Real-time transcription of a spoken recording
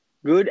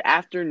Good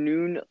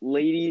afternoon,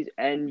 ladies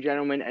and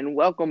gentlemen, and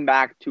welcome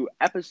back to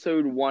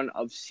episode 1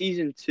 of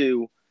season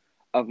 2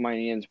 of my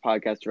Ian's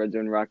podcast, Red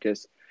Zone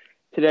Ruckus.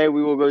 Today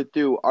we will go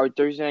through our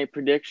Thursday night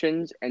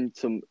predictions and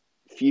some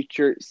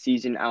future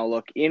season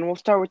outlook. Ian, we'll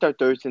start with our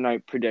Thursday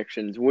night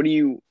predictions. What are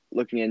you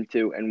looking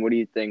into, and what do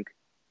you think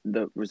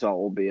the result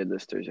will be of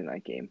this Thursday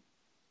night game?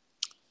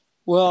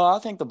 Well, I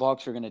think the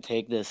Bucs are going to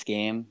take this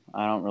game.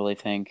 I don't really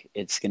think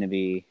it's going to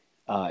be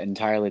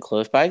entirely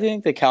close, but I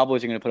think the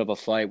Cowboys are going to put up a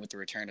fight with the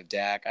return of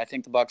Dak. I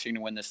think the Bucs are going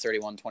to win this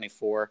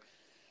 31-24.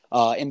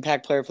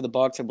 Impact player for the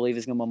Bucs, I believe,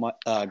 is going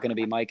to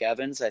be Mike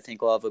Evans. I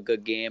think he'll have a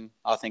good game.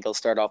 I think he'll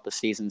start off the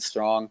season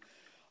strong.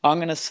 I'm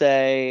going to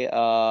say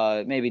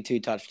maybe 2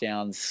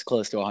 touchdowns,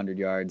 close to 100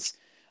 yards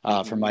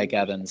for Mike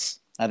Evans.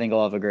 I think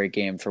he'll have a great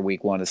game for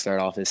week 1 to start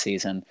off his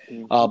season.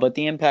 But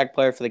the impact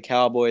player for the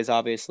Cowboys,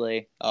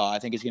 obviously, I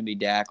think it's going to be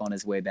Dak on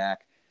his way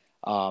back.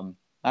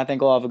 I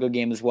think he'll have a good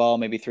game as well,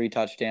 maybe 3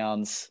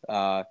 touchdowns,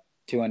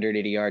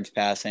 280 yards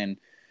passing.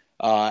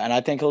 And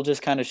I think he'll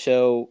just kind of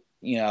show,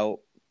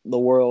 the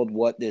world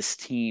what this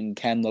team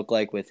can look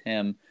like with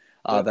him.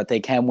 That they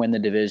can win the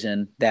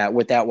division, that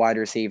with that wide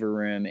receiver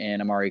room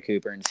and Amari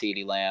Cooper and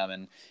CeeDee Lamb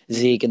and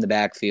Zeke in the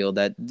backfield,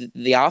 that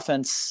the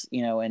offense,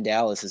 in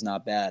Dallas is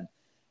not bad.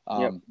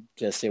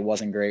 Just it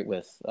wasn't great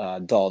with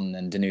Dalton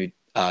and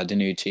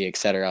Danucci, et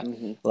cetera,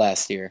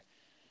 last year.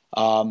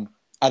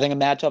 I think a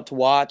matchup to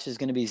watch is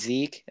going to be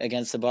Zeke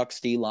against the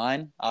Bucs D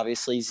line.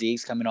 Obviously,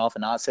 Zeke's coming off a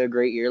not so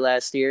great year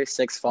last year,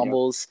 6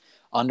 fumbles,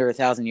 under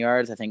 1,000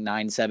 yards, I think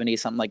 970,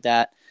 something like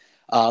that.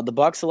 The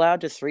Bucs allowed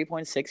just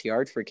 3.6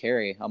 yards per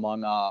carry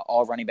among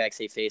all running backs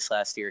they faced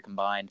last year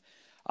combined,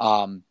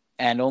 and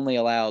only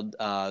allowed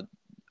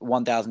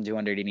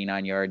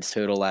 1,289 yards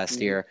total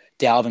last year.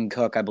 Dalvin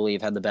Cook, I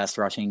believe, had the best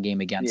rushing game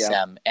against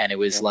them, and it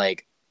was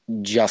like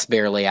just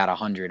barely at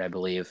 100, I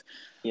believe.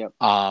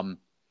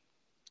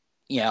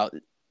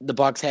 The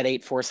Bucs had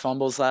 8 forced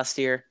fumbles last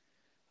year.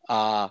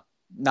 Not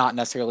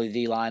necessarily the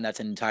D line;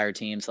 that's an entire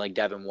team. So like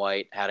Devin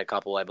White had a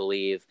couple, I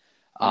believe.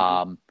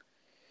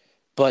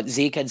 But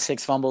Zeke had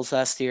 6 fumbles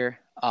last year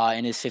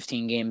in his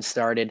 15 games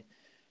started.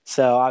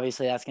 So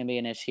obviously that's going to be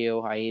an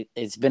issue.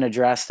 It's been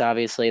addressed,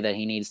 obviously, that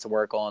he needs to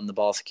work on the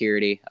ball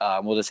security.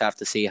 We'll just have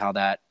to see how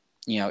that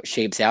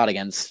shapes out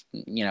against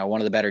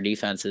one of the better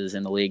defenses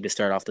in the league to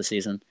start off the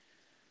season.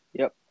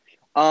 Yep.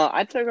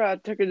 I took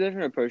a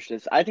different approach to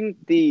this. I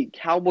think the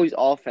Cowboys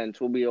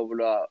offense will be able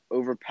to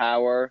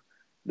overpower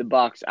the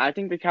Bucs. I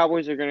think the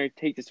Cowboys are going to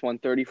take this one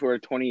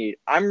 34-28.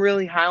 I'm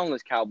really high on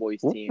this Cowboys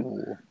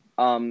team.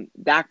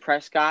 Dak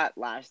Prescott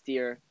last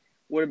year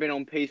would have been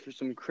on pace for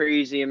some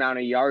crazy amount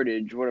of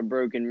yardage, would have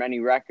broken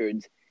many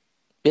records.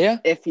 Yeah.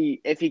 If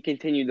he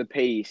continued the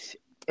pace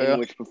in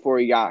which before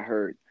he got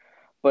hurt.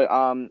 But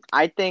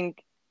I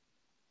think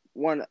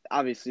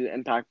obviously the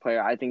impact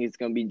player, I think it's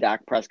going to be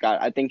Dak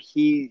Prescott. I think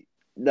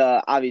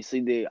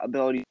the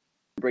ability to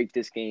break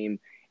this game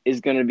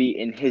is going to be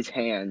in his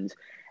hands.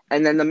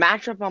 And then the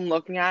matchup I'm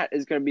looking at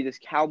is going to be this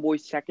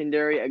Cowboys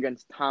secondary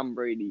against Tom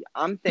Brady.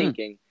 I'm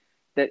thinking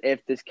that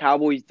if this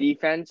Cowboys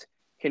defense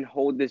can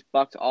hold this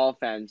Bucs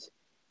offense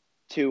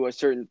to a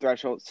certain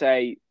threshold,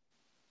 say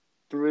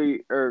 4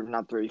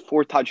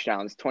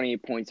 touchdowns,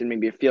 28 points, and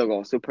maybe a field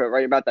goal, so put it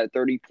right about that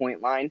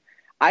 30-point line,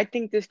 I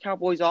think this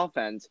Cowboys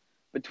offense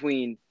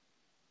between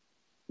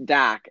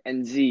Dak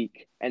and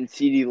Zeke and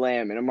CeeDee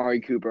Lamb and Amari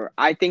Cooper,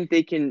 I think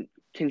they can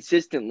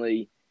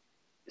consistently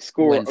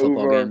score win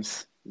football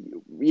games.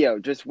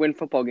 Just win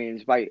football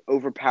games by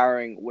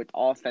overpowering with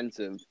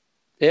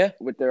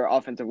their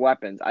offensive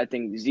weapons. I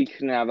think Zeke's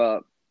going to have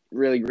a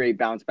really great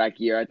bounce back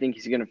year. I think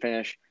he's going to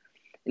finish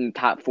in the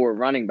top 4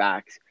 running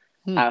backs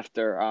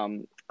after.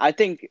 I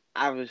think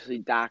obviously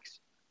Dak's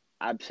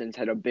absence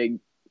had a big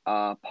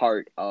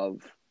part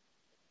of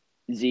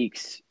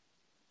Zeke's,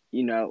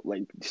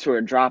 sort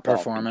of drop off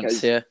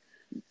performance. because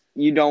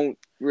you don't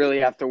really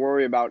have to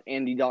worry about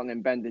Andy Dalton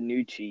and Ben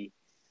DiNucci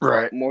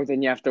more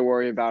than you have to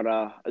worry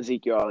about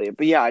Ezekiel Elliott.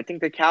 But yeah, I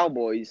think the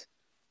Cowboys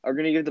are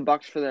going to give the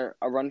Bucs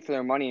a run for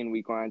their money in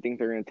Week 1. I think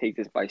they're going to take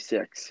this by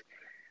 6.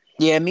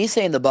 Yeah, me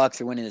saying the Bucs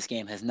are winning this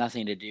game has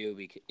nothing to do.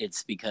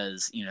 It's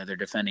because they're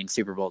defending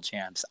Super Bowl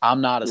champs.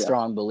 I'm not a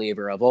strong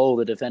believer of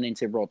the defending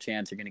Super Bowl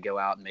champs are going to go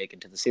out and make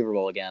it to the Super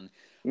Bowl again.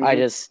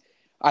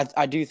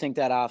 I do think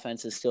that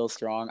offense is still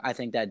strong. I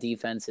think that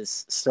defense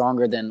is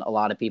stronger than a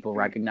lot of people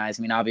recognize.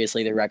 I mean,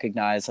 obviously they're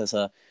recognized as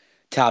a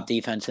top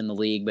defense in the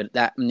league, but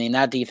that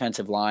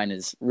defensive line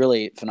is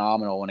really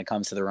phenomenal when it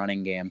comes to the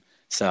running game.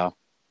 So,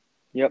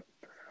 yep.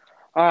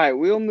 All right,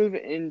 we'll move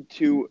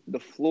into the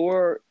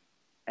floor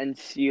and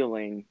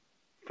ceiling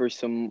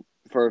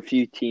for a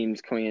few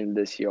teams coming in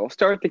this year. I'll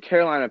start with the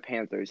Carolina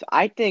Panthers.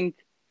 I think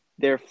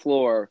their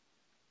floor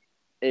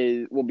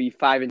will be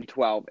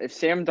 5-12. If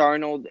Sam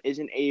Darnold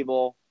isn't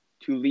able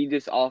to lead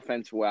this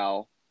offense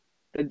well,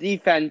 the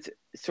defense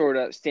sort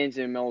of stands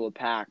in the middle of the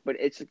pack. But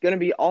it's going to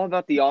be all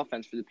about the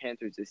offense for the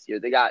Panthers this year.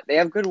 They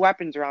have good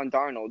weapons around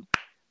Darnold,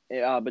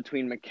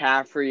 between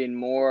McCaffrey and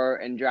Moore,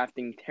 and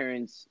drafting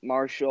Terrence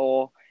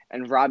Marshall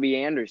and Robbie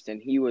Anderson.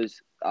 He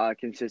was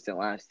consistent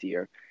last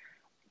year.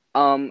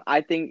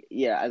 I think,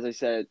 yeah, as I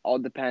said, it all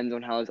depends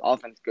on how his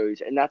offense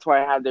goes, and that's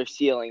why I have their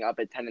ceiling up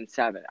at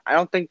 10-7. I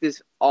don't think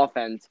this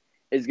offense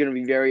is going to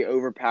be very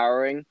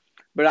overpowering,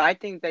 but I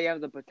think they have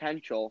the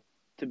potential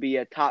to be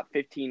a top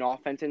 15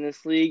 offense in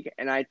this league,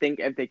 and I think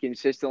if they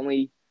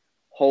consistently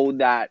hold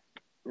that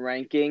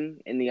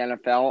ranking in the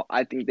NFL,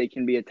 I think they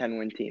can be a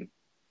 10-win team.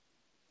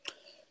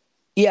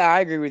 Yeah, I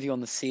agree with you on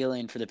the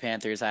ceiling for the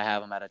Panthers. I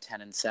have them at a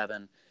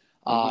 10-7.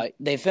 Hmm.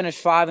 They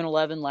finished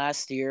 5-11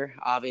 last year,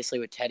 obviously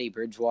with Teddy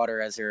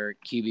Bridgewater as their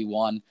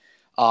QB1.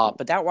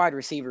 But that wide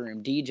receiver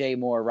room, DJ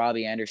Moore,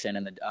 Robbie Anderson,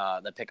 and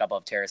the pickup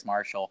of Terrace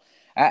Marshall,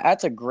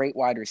 that's a great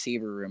wide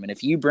receiver room. And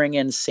if you bring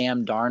in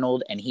Sam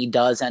Darnold, and he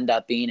does end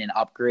up being an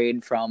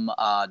upgrade from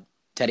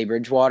Teddy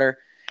Bridgewater,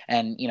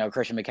 and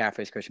Christian McCaffrey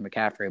is Christian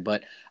McCaffrey,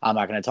 but I'm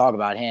not going to talk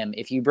about him.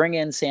 If you bring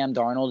in Sam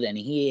Darnold and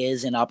he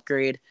is an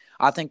upgrade,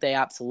 I think they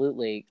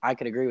absolutely. I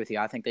could agree with you.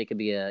 I think they could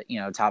be a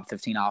top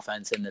 15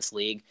 offense in this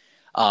league.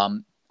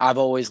 I've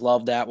always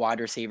loved that wide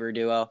receiver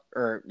duo.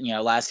 Or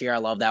last year I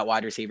loved that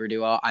wide receiver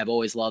duo. I've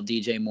always loved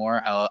DJ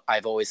Moore.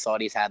 I've always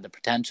thought he's had the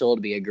potential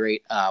to be a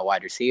great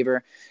wide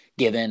receiver.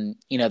 Given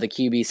the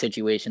QB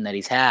situation that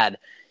he's had,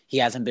 he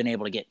hasn't been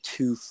able to get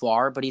too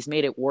far, but he's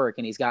made it work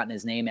and he's gotten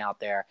his name out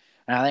there.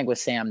 And I think with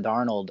Sam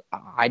Darnold,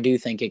 I do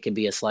think it could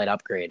be a slight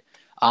upgrade.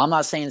 I'm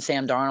not saying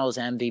Sam Darnold is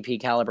an MVP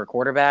caliber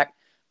quarterback,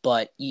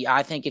 but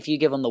I think if you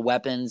give him the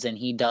weapons and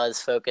he does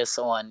focus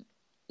on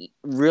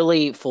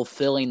really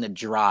fulfilling the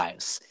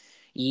drives,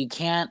 you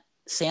can't.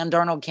 Sam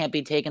Darnold can't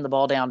be taking the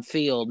ball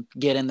downfield,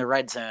 get in the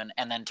red zone,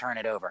 and then turn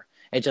it over.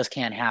 It just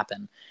can't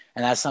happen,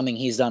 and that's something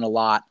he's done a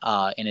lot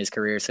in his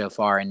career so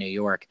far in New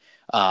York.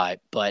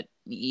 But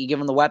you give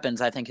him the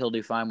weapons, I think he'll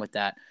do fine with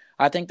that.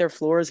 I think their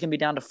floor is going to be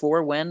down to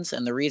 4 wins,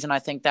 and the reason I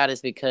think that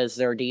is because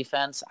their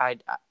defense.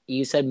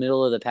 You said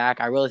middle of the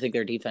pack. I really think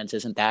their defense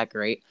isn't that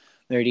great.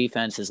 Their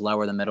defense is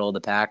lower than middle of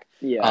the pack.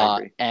 Yeah, I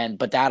agree.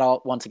 But that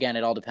all once again,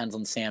 it all depends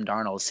on Sam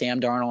Darnold.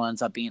 Sam Darnold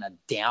ends up being a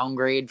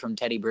downgrade from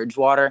Teddy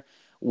Bridgewater.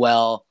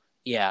 Well,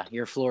 yeah,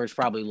 your floor is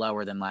probably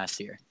lower than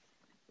last year.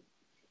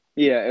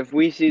 Yeah, if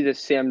we see the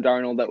Sam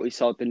Darnold that we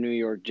saw at the New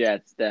York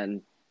Jets,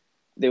 then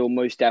they will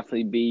most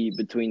definitely be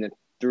between the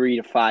 3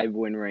 to 5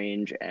 win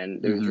range,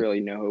 and there's Mm-hmm. really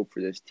no hope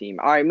for this team.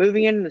 All right,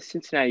 moving into the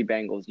Cincinnati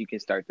Bengals, you can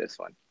start this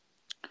one.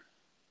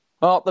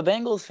 Well, the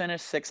Bengals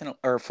finished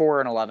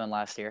 4-11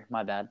 last year.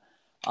 My bad.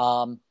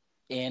 Um,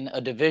 in a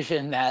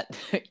division that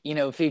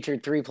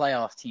featured 3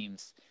 playoff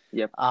teams.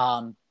 Yep.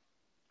 Um,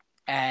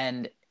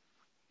 and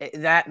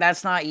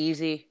that's not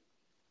easy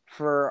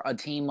for a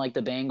team like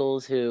the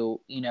Bengals,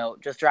 who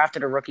just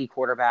drafted a rookie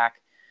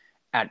quarterback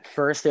at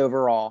first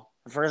overall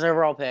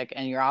pick,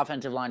 and your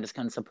offensive line just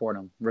couldn't support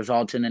him.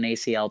 Results in an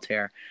ACL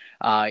tear.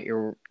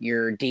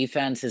 Your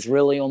defense is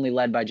really only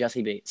led by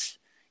Jesse Bates.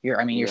 Your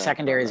Yeah, I saw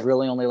secondary is that.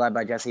 really only led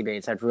by Jesse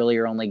Bates. That's really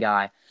your only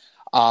guy.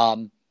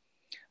 Um,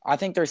 I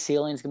think their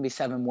ceiling is going to be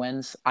 7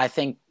 wins.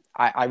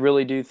 I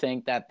really do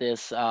think that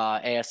this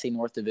AFC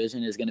North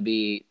division is going to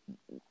be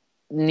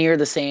near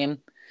the same.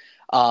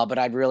 But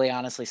I'd really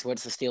honestly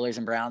switch the Steelers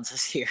and Browns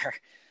this year.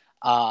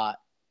 Uh,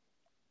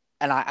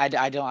 and I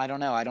don't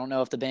know. I don't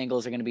know if the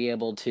Bengals are going to be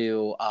able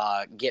to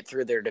get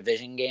through their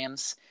division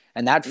games,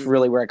 and that's Hmm.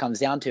 really where it comes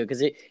down to.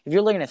 Because if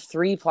you're looking at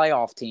 3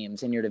 playoff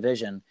teams in your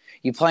division,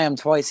 you play them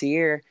twice a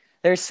year.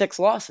 There's 6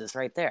 losses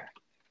right there.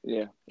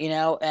 Yeah.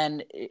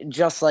 And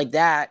just like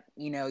that,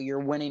 your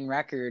winning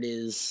record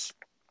is,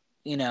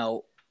 you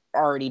know,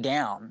 already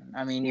down.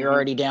 I mean, you're Hmm.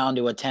 already down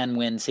to a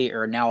 10-win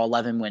or now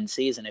 11-win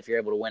season if you're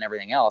able to win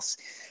everything else.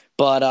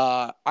 But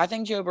I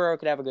think Joe Burrow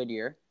could have a good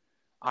year.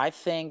 I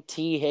think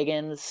T.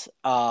 Higgins,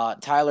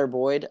 Tyler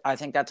Boyd, I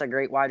think that's a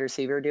great wide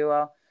receiver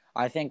duo.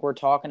 I think we're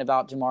talking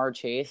about Jamar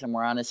Chase, and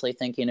we're honestly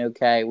thinking,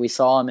 okay, we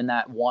saw him in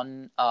that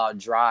one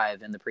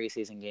drive in the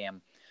preseason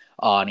game,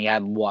 and he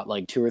had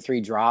like 2 or 3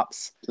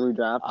 drops, Drew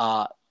drops.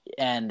 uh,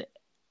 and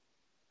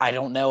I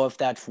don't know if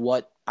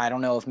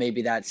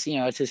maybe that's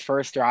it's his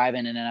first drive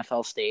in an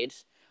NFL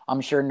stage.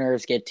 I'm sure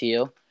nerves get to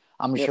you.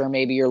 I'm Yep. sure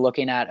maybe you're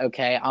looking at,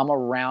 okay, I'm a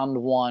round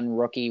 1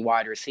 rookie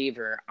wide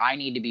receiver. I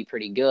need to be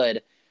pretty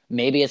good.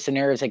 Maybe it's the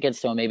nerves that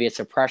gets to him. Maybe it's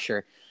the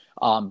pressure.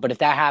 But if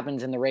that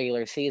happens in the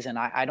regular season,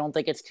 I don't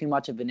think it's too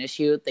much of an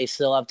issue. They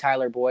still have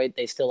Tyler Boyd.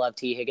 They still have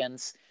T.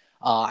 Higgins.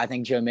 I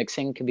think Joe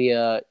Mixon could be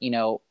a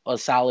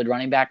solid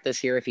running back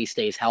this year if he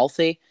stays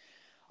healthy.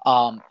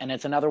 And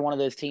it's another one of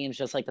those teams,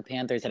 just like the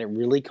Panthers, that it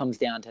really comes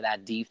down to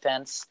that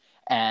defense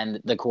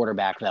and the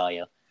quarterback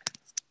value.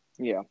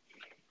 Yeah.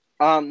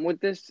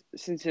 With this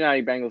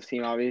Cincinnati Bengals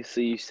team,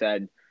 obviously you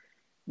said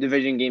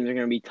division games are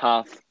going to be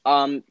tough.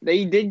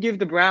 They did give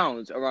the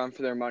Browns a run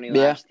for their money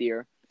Yeah, last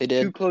year. they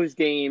Two did. close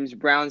games.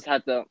 Browns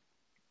had a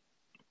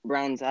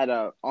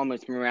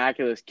almost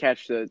miraculous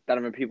catch to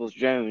Donovan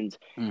Peoples-Jones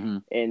Mm-hmm.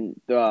 in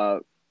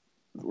the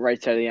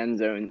right side of the end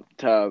zone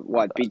to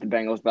beat the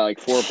Bengals by like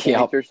 4 points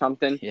Yep. or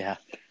something. Yeah.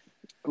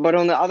 But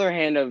on the other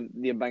hand of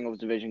the Bengals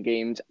division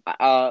games,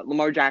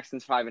 Lamar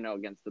Jackson's 5-0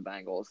 against the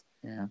Bengals.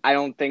 Yeah. I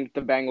don't think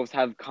the Bengals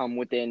have come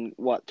within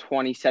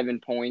 27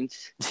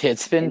 points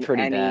It's been in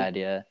pretty any. bad.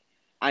 Yeah.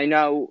 I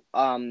know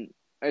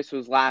this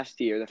was last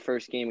year, the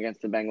first game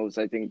against the Bengals.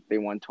 I think they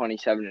won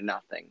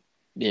 27-0,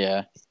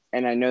 Yeah.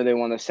 and I know they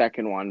won the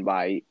second one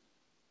by.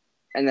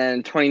 And then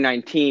in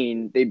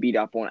 2019, they beat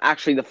up one.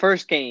 Actually, the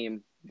first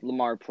game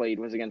Lamar played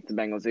was against the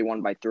Bengals. They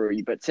won by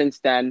 3. But since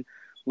then,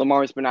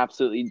 Lamar's been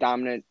absolutely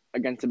dominant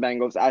against the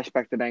Bengals. I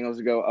expect the Bengals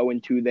to go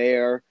 0-2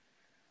 there.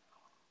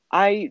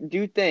 I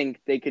do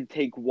think they could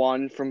take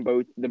one from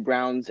both the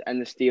Browns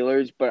and the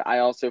Steelers, but I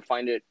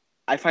find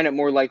it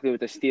more likely with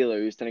the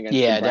Steelers than against the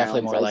Yeah,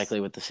 definitely Browns, more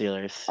likely with the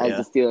Steelers. as the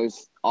Yeah.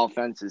 Steelers'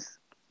 offense is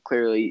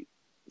clearly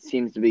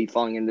seems to be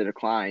falling into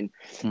decline.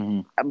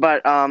 Hmm.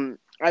 But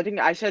I think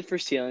I said for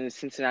ceiling, the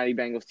Cincinnati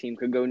Bengals team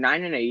could go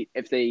 9-8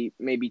 if they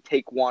maybe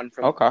take one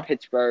from Okay.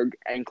 Pittsburgh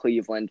and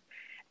Cleveland.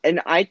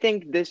 And I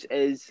think this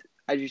is,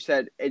 as you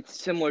said, it's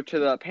similar to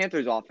the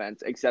Panthers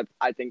offense, except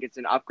I think it's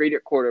an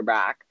upgraded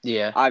quarterback.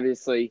 Yeah.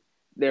 Obviously,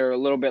 they're a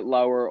little bit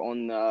lower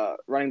on the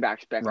running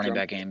back Running spectrum,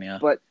 back game, yeah.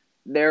 but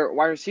their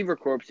wide receiver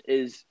corps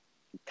is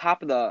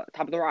top of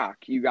the rock.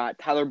 You got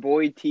Tyler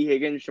Boyd, T.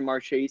 Higgins,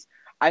 Jamar Chase.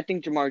 I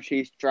think Jamar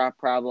Chase draft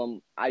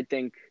problem. I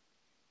think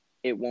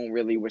it won't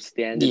really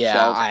withstand Yeah,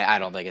 itself. I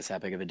don't think it's that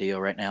big of a deal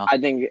right now. I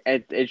think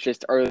it's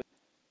just early.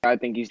 I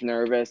think he's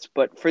nervous.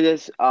 But for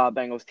this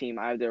Bengals team,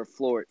 I have their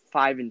floor at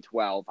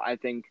 5-12. I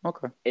think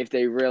Okay. if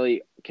they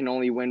really can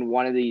only win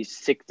one of these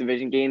 6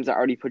 division games, that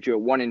already put you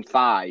at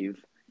 1-5,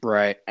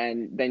 Right.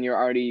 and then you're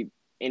already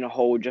in a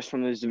hole just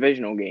from those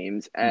divisional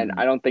games. And Hmm.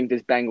 I don't think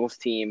this Bengals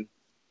team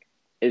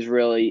is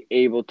really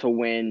able to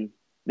win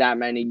that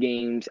many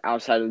games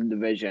outside of the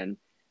division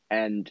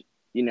and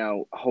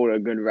hold a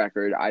good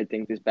record. I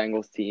think this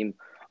Bengals team,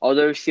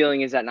 although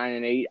ceiling is at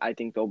 9-8, I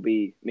think they'll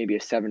be maybe a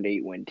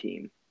 7-8 win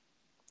team.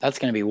 That's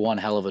going to be one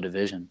hell of a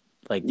division.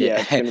 Like,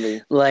 Yeah, it's gonna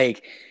be.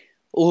 like,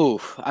 ooh.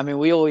 I mean,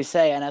 we always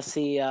say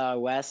NFC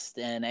West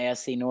and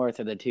AFC North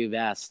are the two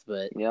best,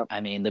 but Yep.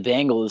 I mean, the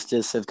Bengals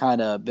just have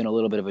kind of been a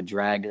little bit of a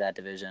drag to that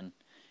division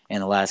in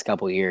the last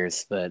couple of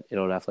years. But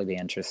it'll definitely be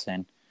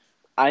interesting.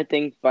 I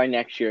think by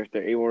next year, if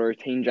they're able to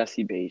retain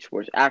Jesse Bates,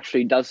 which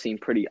actually does seem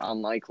pretty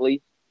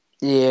unlikely,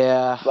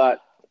 Yeah.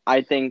 but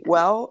I think,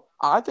 Well,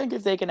 I think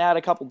if they can add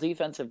a couple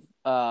defensive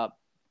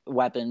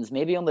weapons,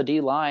 maybe on the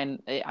D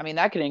line, I mean,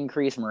 that could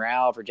increase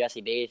morale for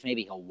Jesse Bates.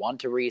 Maybe he'll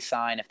want to re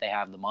sign if they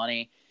have the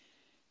money.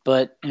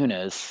 But who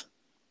knows?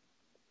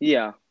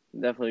 yeah,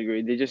 definitely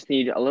agree. They just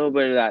need a little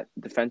bit of that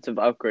defensive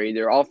upgrade.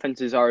 Their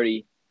offense is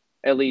already,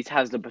 at least,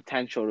 has the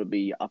potential to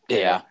be up there.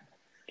 Yeah.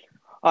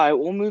 All right,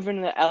 we'll move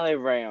into the LA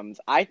Rams.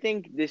 I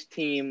think this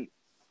team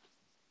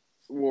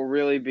will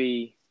really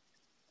be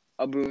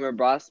a boomer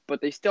bust, but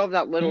they still have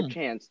that little Hmm.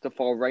 chance to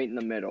fall right in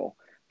the middle.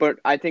 But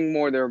I think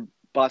more their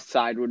bust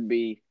side would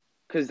be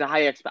because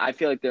I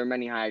feel like there are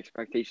many high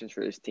expectations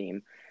for this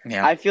team.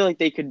 Yeah. I feel like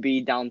they could be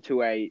down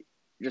to a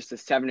just a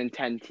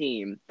 7-10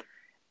 team.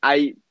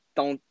 I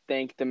don't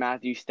think the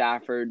Matthew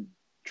Stafford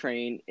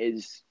train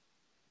is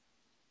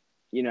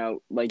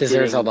like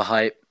Deserves all getting. the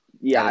hype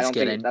Yeah, that I it's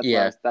don't think getting.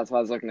 Yeah. that's what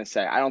I was looking to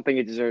say. I don't think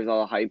it deserves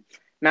all the hype.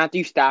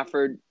 Matthew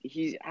Stafford,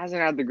 he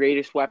hasn't had the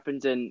greatest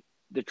weapons in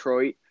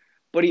Detroit,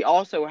 but he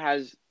also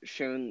has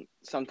shown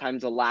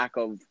sometimes a lack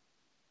of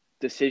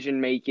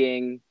decision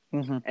making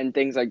Hmm. and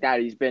things like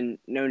that. He's been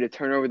known to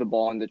turn over the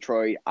ball in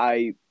Detroit.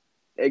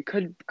 It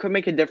could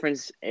make a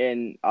difference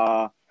in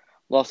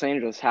Los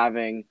Angeles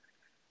having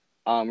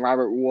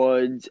Robert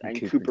Woods and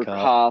Cooper Cooper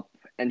Cup. Kupp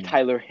and Yeah.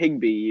 Tyler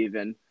Higbee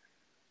even.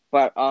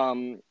 But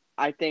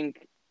I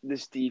think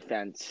this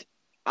defense,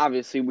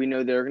 obviously, we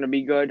know they're going to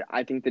be good.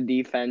 I think the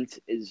defense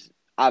is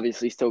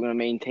obviously still going to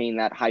maintain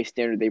that high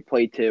standard they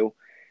play to,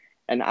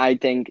 and I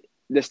think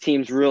this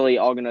team's really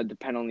all going to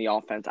depend on the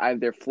offense. I have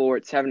their floor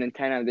at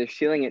 7-10. I have their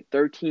ceiling at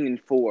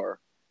 13-4.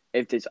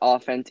 If this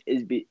offense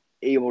is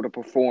able to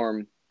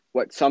perform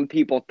what some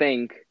people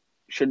think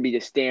should be the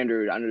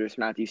standard under this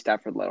Matthew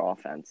Stafford led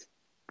offense.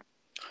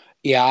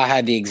 Yeah, I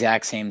had the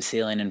exact same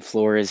ceiling and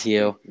floor as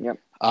you. Yep,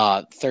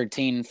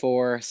 13-4,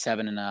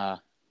 7-10.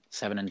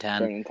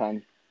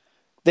 7-10.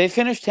 They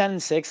finished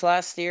 10-6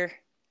 last year.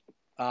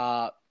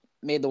 Uh,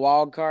 made the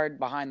wild card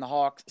behind the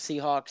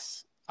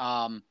Seahawks.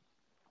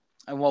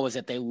 And what was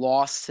it? They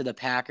lost to the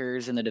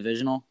Packers in the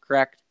divisional,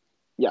 correct?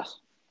 Yes.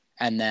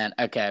 And then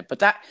okay, but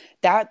that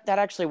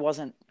actually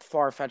wasn't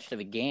far fetched of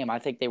a game. I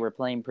think they were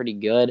playing pretty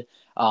good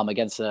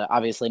against the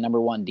obviously number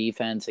one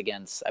defense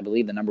against I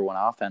believe the number one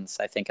offense.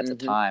 I think at the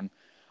Mm-hmm. time,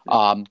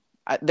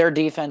 Mm-hmm. their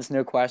defense,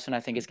 no question. I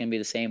think it's going to be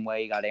the same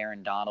way. You got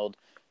Aaron Donald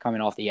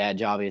coming off the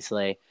edge,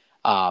 obviously,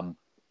 and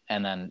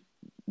then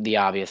the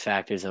obvious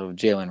factors of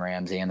Jalen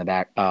Ramsey in the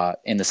back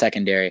in the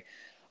secondary.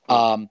 Yep.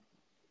 Um,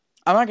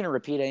 I'm not going to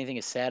repeat anything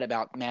is said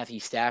about Matthew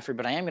Stafford,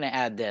 but I am going to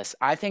add this.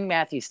 I think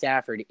Matthew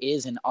Stafford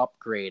is an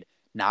upgrade,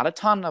 not a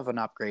ton of an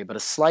upgrade, but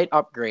a slight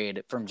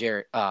upgrade from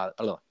Jared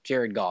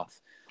Goff.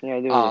 Yeah, I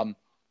do agree. Um,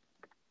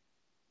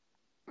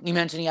 you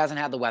mentioned he hasn't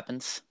had the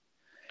weapons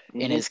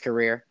in Mm-hmm. his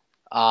career.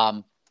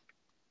 Um,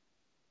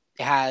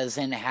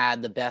 hasn't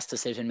had the best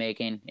decision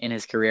making in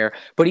his career,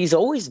 but he's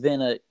always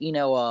been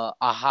a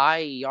high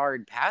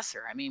yard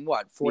passer. I mean,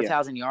 what Yeah.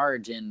 4,000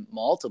 yards in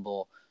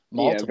multiple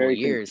Yeah, multiple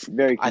years.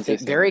 very I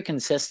think very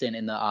consistently. consistent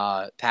in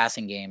the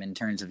passing game in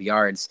terms of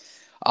yards.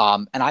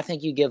 And I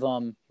think you give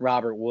them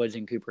Robert Woods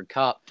and Cooper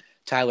Kupp,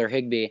 Tyler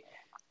Higbee.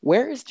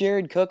 Where is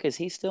Jared Cook? Is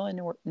he still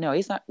in? No,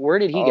 he's not. Where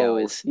did he go?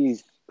 Oh,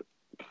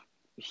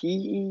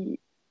 he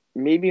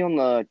maybe on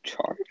the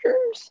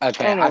Chargers? I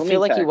Okay. don't know. I Let me feel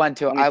like he check. went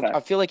to. Let me I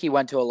check. feel like he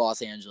went to a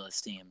Los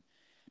Angeles team.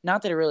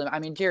 Not that it really. I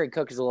mean, Jared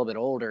Cook is a little bit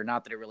older.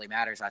 Not that it really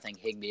matters. I think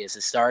Higbee is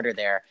the starter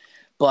there.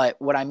 But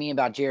what I mean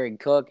about Jared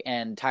Cook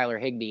and Tyler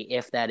Higbee,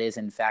 if that is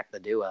in fact the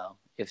duo,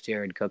 if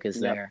Jared Cook is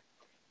Yep. there.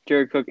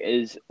 Jared Cook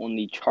is on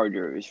the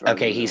Chargers rather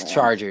Okay, than the he's Rams.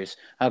 Chargers.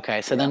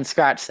 Okay, so Yeah. then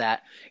scratch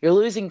that. You're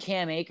losing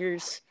Cam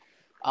Akers.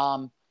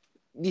 Um,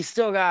 you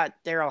still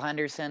got Daryl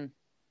Henderson.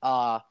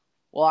 Uh,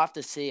 we'll have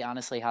to see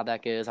honestly how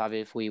that goes.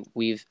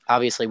 We've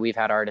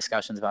had our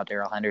discussions about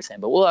Daryl Henderson,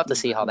 but we'll have to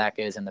see how Mhm. that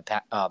goes in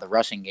the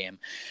rushing game.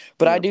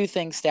 But I Yep. do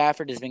think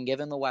Stafford has been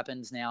given the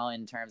weapons now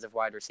in terms of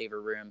wide receiver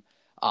room,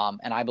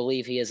 and I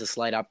believe he is a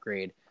slight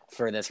upgrade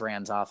for this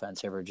Rams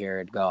offense over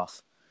Jared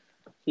Goff.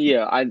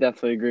 Yeah, I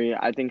definitely agree.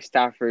 I think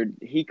Stafford,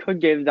 he could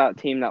give that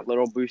team that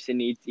little boost it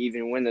needs to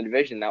even win the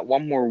division. That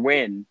one more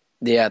win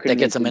Yeah, could that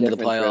gets make the him into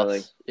the difference, really.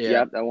 playoffs. Yeah,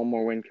 Yep, that one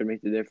more win could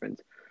make the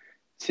difference.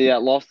 See,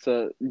 that lost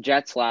to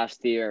Jets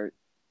last year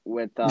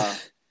with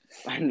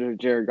under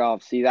Jared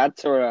Goff. See, that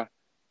sort of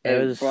it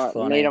it was made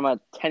funny. them a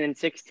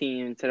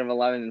 10-16 instead of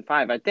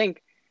 11-5. I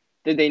think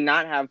did they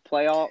not have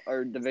playoff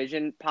or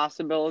division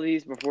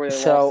possibilities before they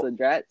lost to So, the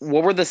Jets?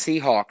 what were the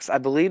Seahawks? I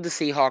believe the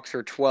Seahawks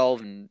are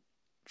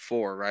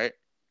 12-4, right?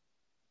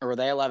 Or were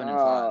they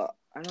 11-5?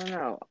 I don't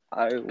know.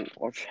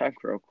 I'll check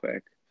real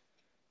quick.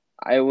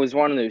 I was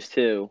one of those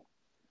two.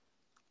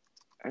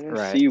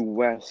 Right. NFC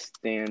West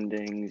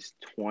standings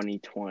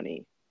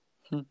 2020.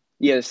 Hmm.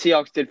 Yeah, the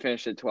Seahawks did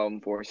finish at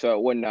 12-4, so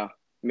it wouldn't have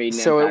made an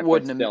So it impact, but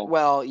wouldn't have. still.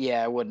 Well,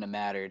 yeah, it wouldn't have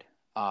mattered.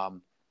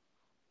 Um,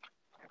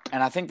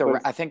 and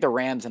But I think the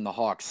Rams and the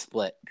Hawks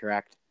split.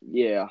 Correct.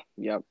 yeah,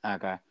 yep.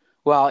 Okay.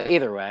 Well,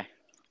 either way.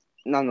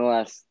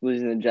 Nonetheless,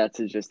 losing the Jets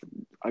is just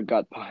a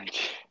gut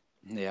punch.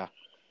 Yeah.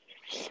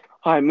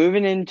 All right,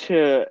 moving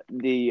into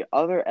the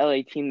other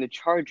LA team, the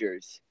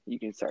Chargers. You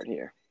can start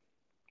here.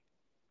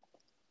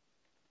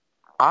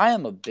 I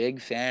am a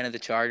big fan of the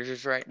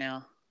Chargers right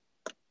now.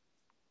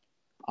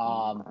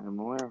 Um, I'm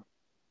aware.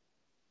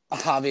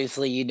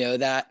 obviously you know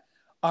that.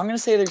 I'm gonna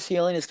say their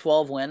ceiling is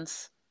 12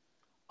 wins.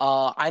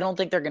 I don't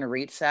think they're gonna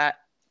reach that.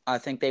 I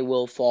think they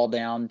will fall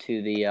down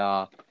to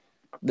the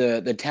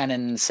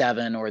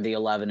 10-7 or the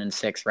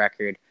 11-6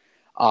 record.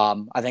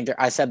 I think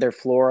I said their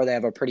floor. They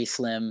have a pretty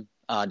slim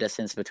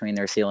distance between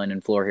their ceiling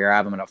and floor here. I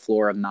have them at a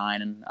floor of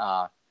 9-8.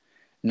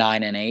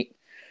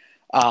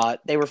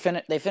 They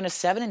finished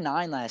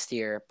 7-9 last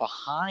year,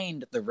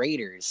 behind the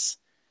Raiders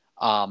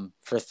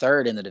for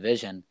third in the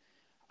division.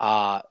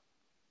 Uh,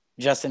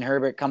 Justin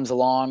Herbert comes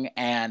along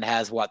and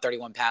has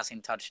 31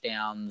 passing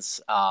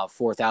touchdowns,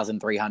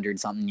 4,300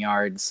 something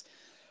yards.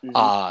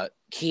 Mm-hmm.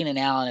 Keenan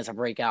Allen is a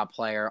breakout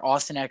player.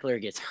 Austin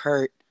Eckler gets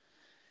hurt.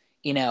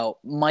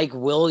 Mike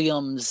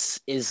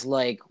Williams is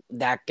like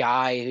that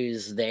guy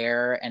who's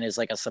there and is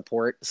like a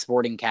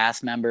supporting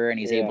cast member, and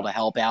he's able Yeah. to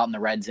help out in the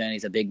red zone.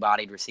 He's a big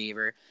bodied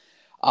receiver.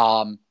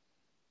 Um,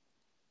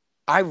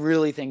 I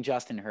really think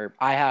Justin Herbert.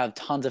 I have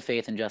tons of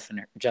faith in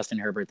Justin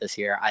Herbert this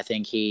year. I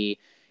think he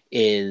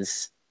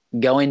is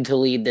going to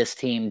lead this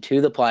team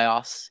to the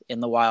playoffs in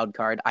the wild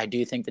card. I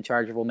do think the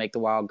Chargers will make the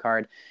wild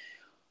card,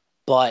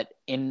 but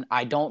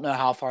I don't know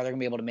how far they're gonna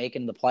be able to make it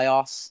in the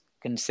playoffs.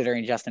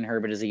 Considering Justin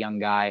Herbert is a young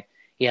guy,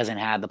 he hasn't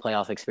had the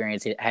playoff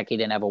experience. Heck, he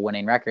didn't have a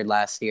winning record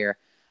last year,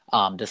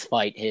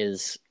 despite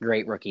his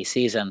great rookie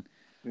season.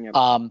 Yep.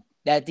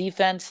 That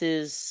defense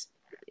is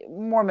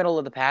more middle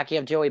of the pack. You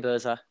have Joey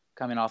Bosa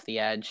coming off the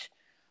edge.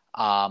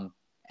 Um,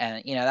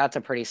 and that's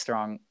a pretty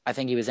strong. I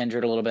think he was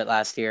injured a little bit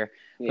last year,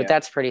 but Yeah.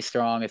 that's pretty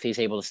strong if he's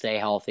able to stay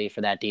healthy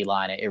for that D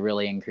line. It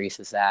really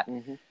increases that.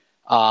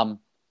 Mm-hmm. Um,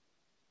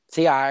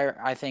 so yeah,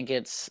 I think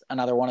it's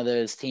another one of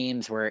those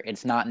teams where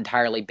it's not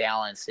entirely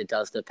balanced. It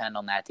does depend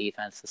on that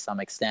defense to some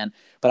extent,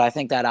 but I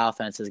think that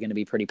offense is going to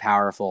be pretty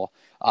powerful.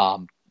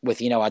 With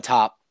a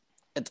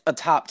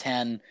top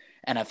 10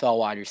 NFL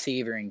wide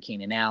receiver in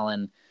Keenan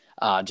Allen,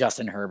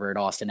 Justin Herbert,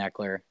 Austin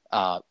Eckler.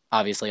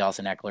 Obviously,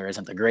 Austin Eckler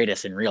isn't the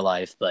greatest in real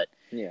life, but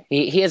Yeah.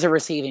 he is a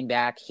receiving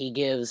back. He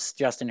gives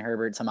Justin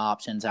Herbert some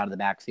options out of the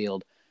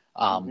backfield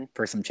Mm-hmm.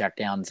 for some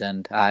checkdowns,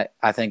 and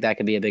I think that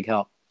could be a big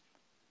help.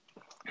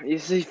 You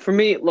see, for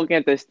me, looking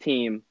at this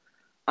team,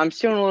 I'm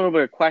still in a little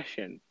bit of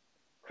question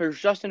because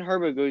Justin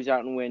Herbert goes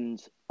out and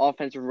wins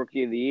Offensive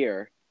Rookie of the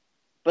Year,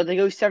 but they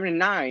go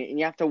 7-9, and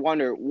you have to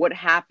wonder what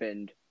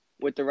happened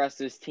with the rest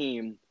of this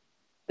team.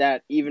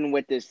 That even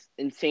with this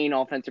insane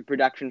offensive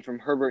production from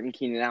Herbert and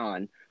Keenan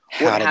Allen,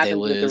 what How did they happens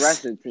with the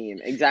rest lose? of the team?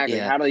 Exactly.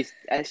 Yeah, How do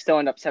they still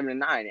end up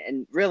 7-9?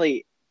 And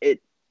really,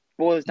 it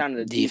boils down to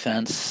the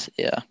defense. defense.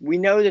 Yeah, We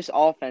know this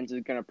offense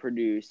is going to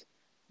produce.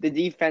 The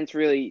defense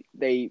really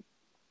they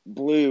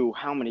blew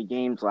how many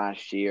games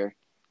last year?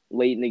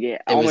 Late in the game,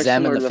 it was almost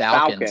them and similar the to the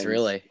Falcons, Falcons.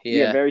 really. Yeah,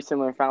 Yeah, very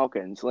similar to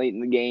Falcons. Late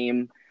in the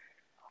game,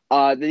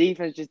 the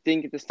defense just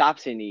didn't get the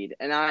stops they need,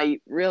 and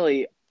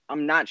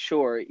I'm not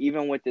sure,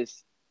 even with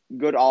this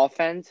good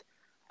offense,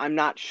 I'm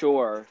not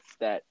sure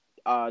that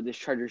this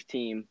Chargers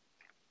team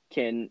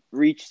can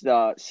reach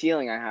the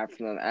ceiling I have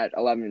for them at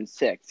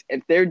 11-6.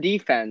 If their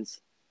defense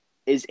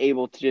is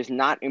able to just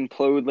not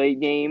implode late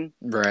game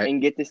Right.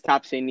 and get the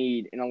stops they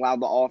need and allow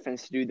the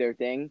offense to do their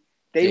thing,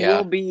 they will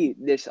Yeah. be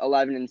this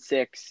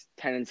 11-6,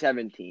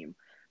 10-7 team.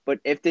 But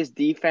if this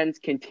defense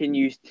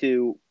continues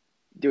to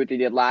do what they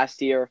did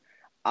last year,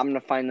 I'm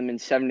gonna find them in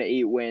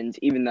 7-8 wins.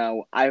 Even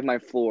though I have my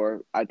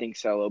floor, I think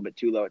so a little bit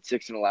too low at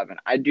 6-11.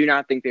 I do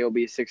not think they will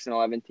be a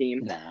 6-11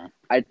 team. No.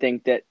 I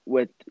think that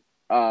with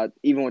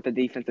even with the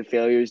defensive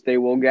failures they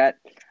will get,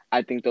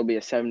 I think they'll be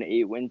a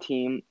 7-8 win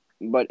team.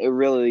 But it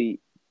really,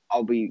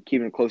 I'll be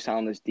keeping a close eye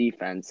on this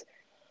defense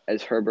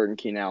as Herbert and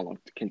Keenan Allen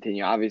look to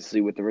continue. Obviously,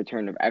 with the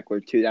return of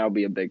Eckler too, that'll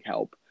be a big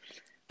help.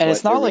 And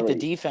it's But it not like the really,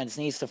 defense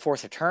needs to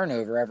force a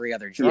turnover every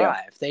other yeah,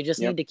 drive. They just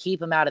yep, need to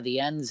keep them out of the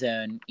end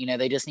zone.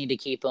 They just need to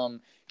keep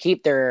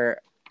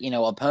their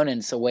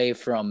opponents away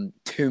from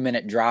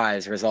 2-minute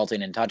drives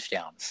resulting in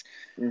touchdowns.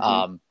 hmm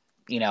Um,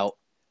 you know,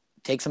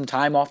 take some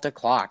time off the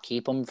clock.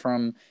 Keep them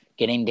from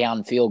getting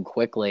downfield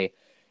quickly.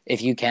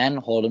 If you can,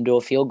 hold them to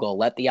a field goal.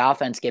 Let the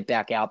offense get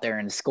back out there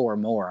and score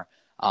more.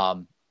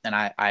 And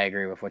I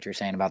agree with what you're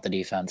saying about the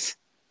defense.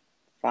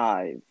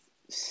 5,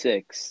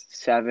 6,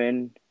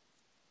 7.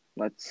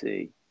 Let's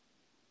see.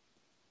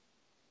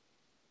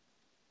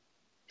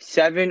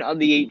 7 of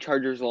the 8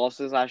 Chargers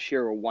losses last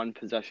year were one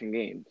possession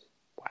games,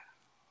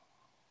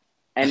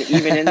 and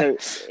even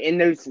in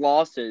those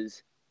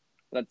losses,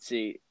 let's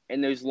see,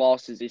 in those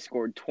losses they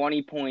scored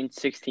 20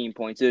 points, 16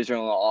 points. Those are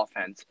on the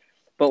offense.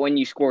 But when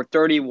you score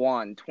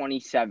 31,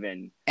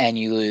 27, And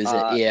you lose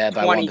it, yeah,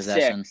 by one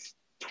possession. 26,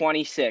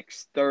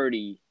 26,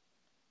 30, that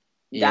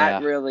Yeah,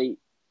 really,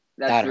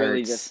 that's that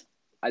really just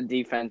hurts. a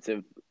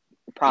defensive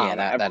Yeah, problem.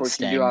 Of that course,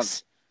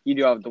 stings. you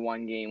do have the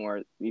one game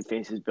where he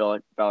faces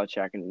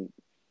Belichick, and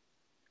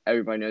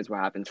everybody knows what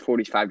happens: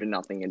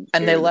 45-0 in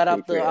And they favor of the let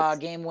up the Patriots.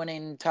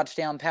 game-winning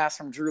touchdown pass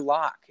from Drew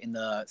Lock in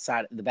the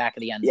back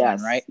of the end zone,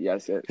 Yes, right?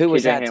 yes, Who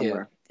was KJ that to?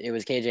 Hamler, It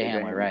was KJ KJ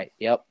Hamler, Hamler. right?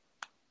 Yep.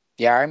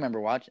 Yeah, I remember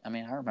watching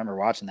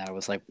that. I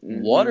was like,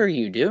 "What Mm-hmm. are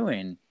you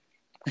doing?"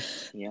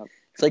 Yep,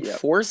 It's like yep,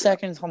 four yep.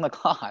 seconds on the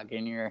clock,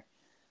 and you're.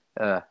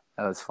 That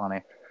was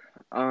funny.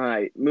 All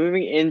right,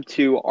 moving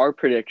into our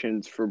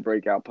predictions for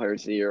breakout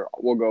players of the year.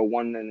 We'll go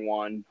 1 and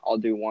 1. I'll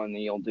do one,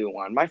 and you'll do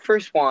one. My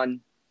first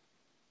one,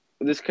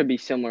 this could be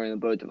similar in the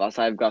both of us.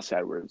 I have Gus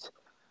Edwards.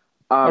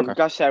 Okay.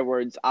 Gus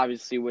Edwards,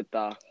 obviously with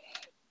the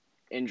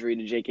injury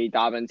to J.K.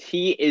 Dobbins,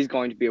 he is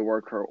going to be a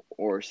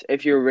workhorse.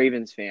 If you're a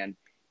Ravens fan,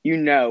 you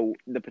know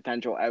the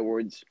potential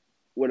Edwards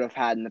would have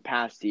had in the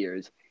past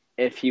years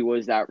if he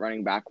was that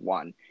running back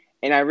one.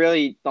 And I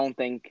really don't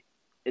think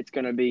it's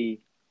going to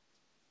be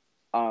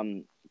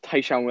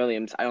Tyshawn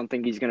Williams. I don't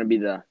think he's going to be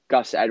the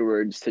Gus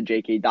Edwards to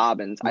J.K.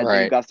 Dobbins. I think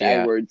Right. Gus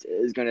Yeah. Edwards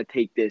is going to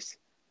take this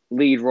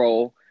lead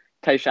role.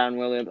 Tyshawn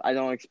Williams, I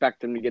don't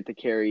expect him to get the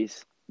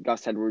carries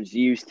Gus Edwards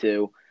used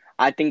to.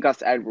 I think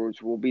Gus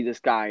Edwards will be this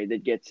guy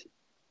that gets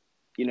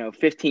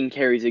 15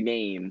 carries a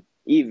game,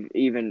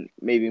 even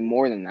maybe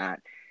more than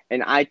that.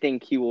 And I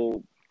think he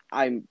will,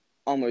 I'm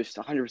almost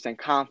 100%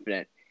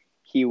 confident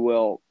he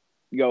will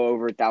go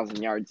over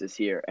 1,000 yards this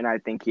year. And I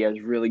think he has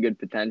really good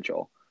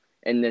potential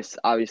in this,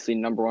 obviously,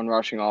 number one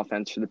rushing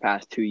offense for the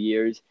past 2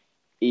 years.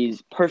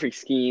 He's perfect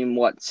scheme,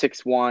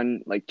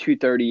 6'1", like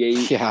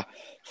 238. Yeah.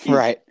 He's,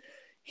 Right.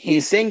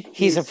 you think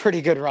He's a he's,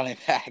 pretty good running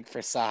back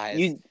for size.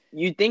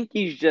 you think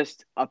he's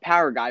just a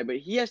power guy, but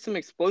he has some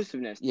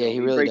explosiveness Yeah, to him. he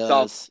He really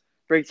does.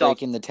 breaks off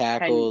Breaking the 10,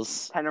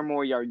 tackles. 10 or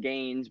more yard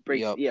gains,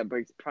 Yep.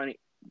 breaks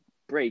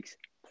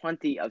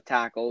plenty of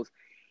tackles.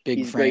 Big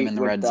He's frame great in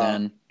the with red the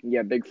zone.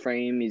 big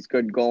frame. He's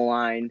good goal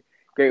line,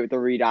 great with the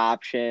read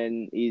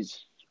option.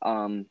 He's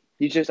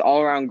just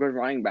all around good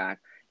running back.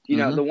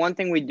 Mm-hmm. The one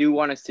thing we do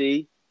want to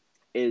see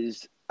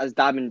is as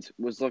Dobbins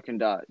was looking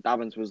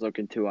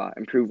to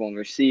improve on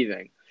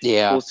receiving.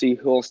 Yeah. We'll see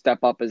who'll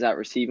step up as that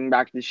receiving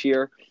back this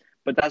year.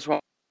 But that's what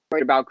I'm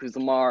worried about because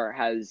Lamar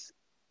has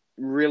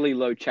really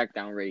low check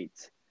down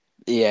rates.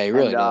 Yeah, he And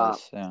really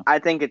does. Yeah. I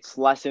think it's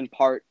less in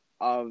part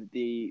of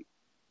the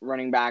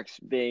running backs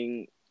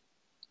being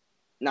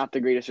not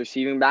the greatest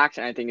receiving backs,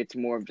 and I think it's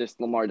more of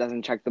just Lamar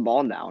doesn't check the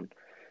ball down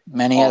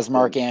And he has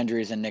Mark often.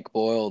 Andrews and Nick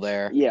Boyle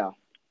there, Yeah,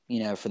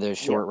 for those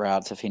yeah. short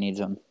routes if he needs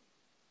them.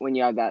 When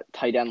you have that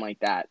tight end like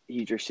that,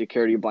 he's your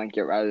security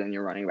blanket rather than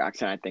your running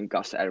backs, and I think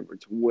Gus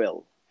Edwards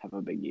will have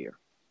a big year.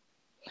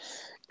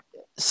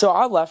 So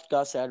I left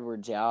Gus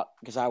Edwards out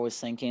because I was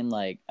thinking,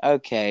 like,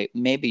 okay,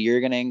 maybe you're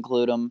going to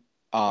include him.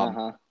 Uh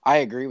huh. I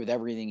agree with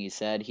everything he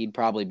said. He'd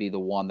probably be the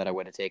one that I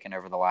would have taken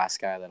over the last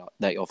guy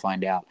that you'll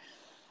find out.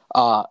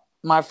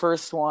 My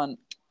first one,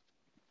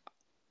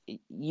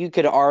 you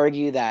could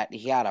argue that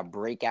he had a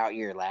breakout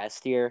year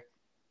last year,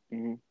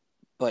 Mm-hmm.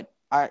 but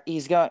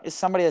he's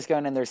somebody that's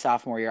going in their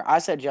sophomore year. I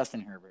said Justin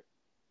Herbert.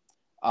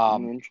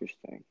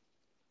 Interesting.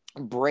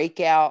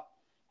 Breakout,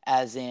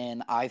 as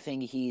in I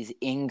think he's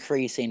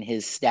increasing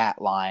his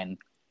stat line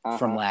Uh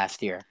from huh.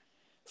 last year.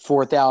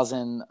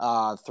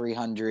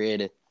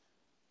 4,300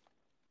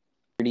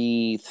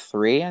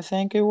 33, I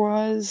think it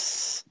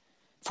was.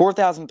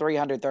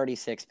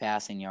 4,336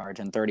 passing yards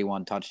and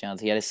 31 touchdowns.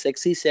 He had a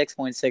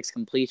 66.6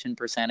 completion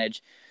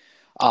percentage.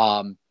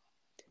 Um,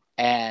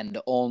 and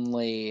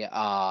only 10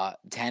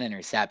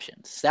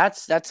 interceptions.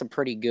 That's a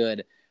pretty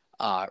good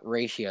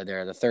ratio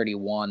there, the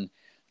 31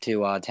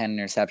 to 10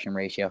 interception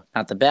ratio.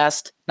 Not the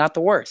best, not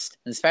the worst,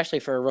 especially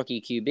for a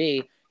rookie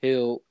QB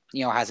who,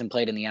 hasn't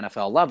played in the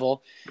NFL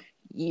level.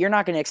 You're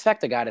not going to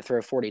expect a guy to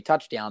throw 40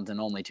 touchdowns and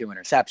only 2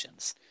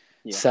 interceptions.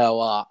 Yeah.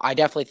 So I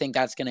definitely think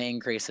that's going to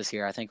increase this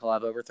year. I think he'll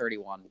have over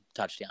 31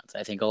 touchdowns.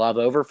 I think he'll have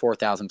over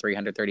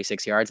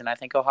 4,336 yards, and I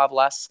think he'll have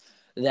less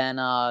than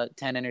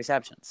 10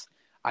 interceptions.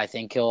 I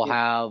think he'll Yep.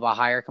 have a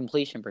higher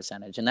completion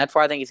percentage, and that's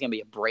why I think he's going to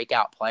be a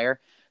breakout player.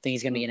 I think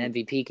he's going to be an Mhm.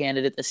 MVP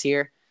candidate this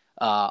year,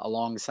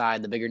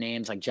 alongside the bigger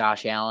names like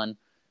Josh Allen,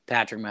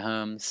 Patrick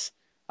Mahomes.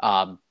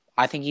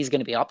 I think he's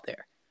going to be up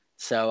there.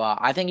 So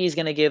I think he's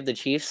going to give the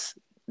Chiefs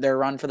their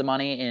run for the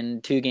money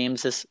in 2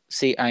 games this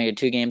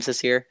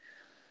year.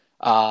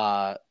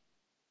 Uh,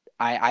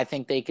 I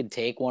think they could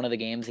take one of the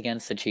games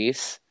against the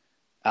Chiefs.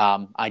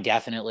 I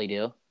definitely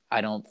do.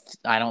 I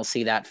don't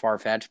see that far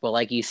fetched. But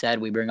like you said,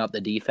 we bring up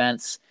the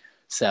defense,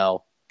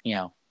 so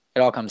it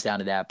all comes down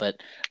to that.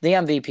 But the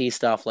MVP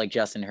stuff, like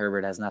Justin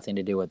Herbert, has nothing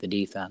to do with the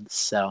defense.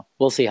 So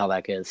we'll see how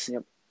that goes.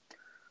 Yep.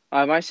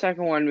 My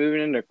second one,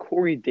 moving into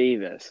Corey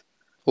Davis.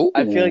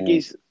 I feel like Ooh,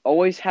 he's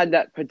always had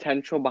that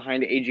potential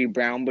behind AJ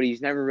Brown, but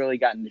he's never really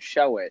gotten to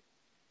show it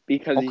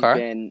because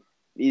okay,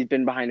 he's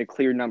been behind a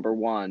clear number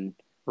one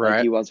like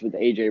right, he was with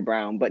AJ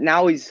Brown. But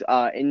now he's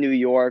in New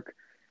York.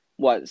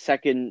 What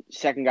second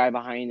guy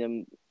behind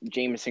him?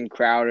 Jamison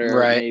Crowder,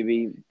 right.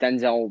 maybe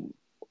Denzel.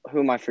 Who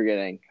am I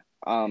forgetting?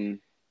 Um,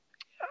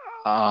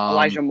 Um,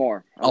 Elijah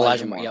Moore. Elijah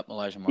Elijah Moore. Moore. Yep,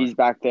 Elijah Moore. He's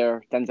back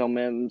there. Denzel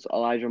Mims,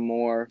 Elijah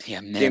Moore,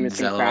 Yeah, Mims.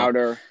 Jamison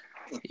Crowder.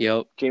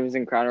 Yep,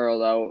 Jamison Crowder,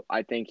 although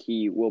I think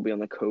he will be on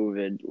the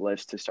COVID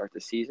list to start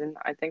the season,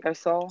 I think I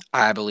saw.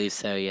 I believe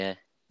so. Yeah,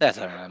 that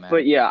doesn't really But matter.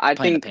 yeah, He's I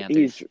playing the think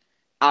he's Panthers.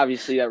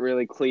 obviously that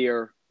really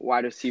clear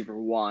wide receiver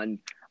one.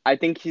 I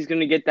think he's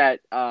going to get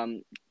that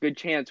good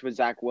chance with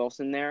Zach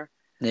Wilson there.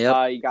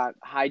 Yep. He got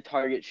high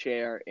target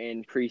share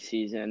in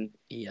preseason,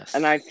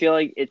 and I Yes. feel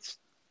like it's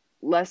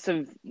less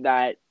of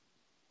that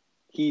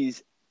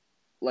he's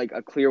like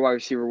a clear wide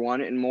receiver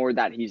one, and more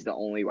that he's the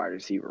only wide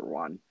receiver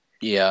one.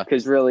 Yeah.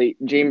 Because really,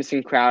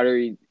 Jamison Crowder,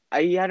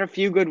 he had a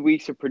few good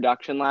weeks of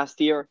production last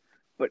year,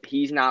 but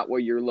he's not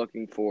what you're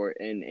looking for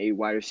in a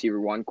wide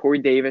receiver one. Corey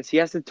Davis, he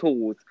has the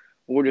tools.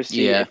 We'll just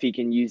see Yeah. if he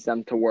can use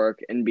them to work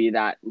and be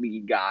that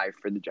lead guy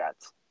for the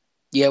Jets.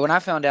 Yeah. When I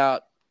found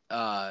out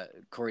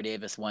Corey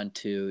Davis went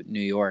to New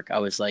York, I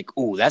was like,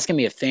 "Ooh, that's gonna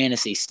be a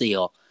fantasy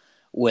steal."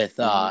 With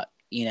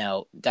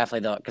Mm-hmm.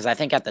 definitely because I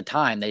think at the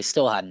time they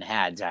still hadn't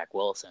had Zach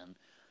Wilson.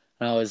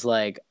 And I was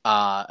like,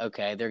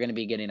 okay, they're gonna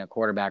be getting a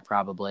quarterback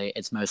probably.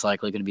 It's most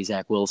likely gonna be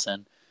Zach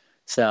Wilson.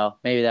 So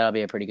maybe that'll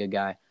be a pretty good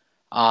guy.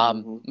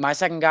 Mm-hmm. My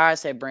second guy, I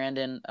say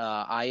Brandon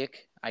Ayuk.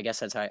 I guess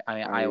that's how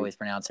I I always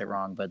pronounce it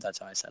wrong, but that's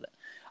how I said it.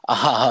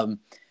 Um,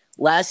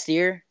 Last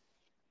year,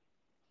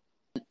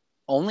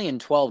 only in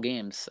 12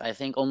 games. I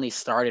think only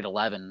started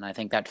 11. I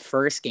think that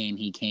first game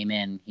he came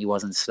in, he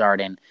wasn't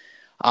starting.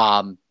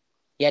 Um,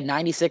 he had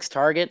 96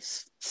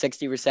 targets,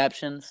 60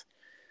 receptions,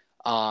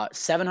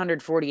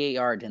 748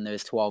 yards in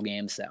those 12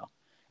 games, though.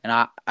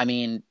 And I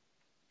mean,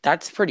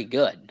 that's pretty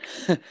good.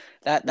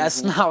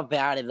 That's Mm-hmm. not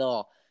bad at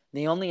all.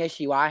 The only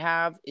issue I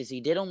have is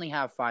he did only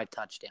have 5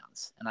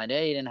 touchdowns, and I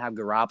know he didn't have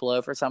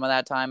Garoppolo for some of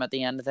that time at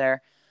the end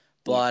there,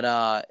 Yeah.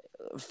 but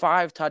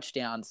 5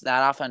 touchdowns.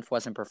 That offense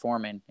wasn't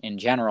performing in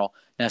general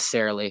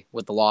necessarily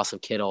with the loss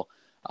of Kittle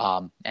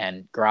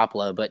and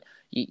Garoppolo, but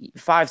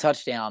 5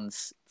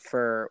 touchdowns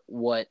for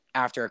what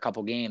after a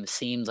couple games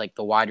seems like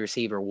the wide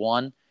receiver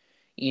one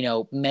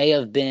may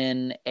have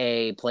been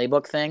a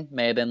playbook thing,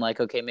 may have been like,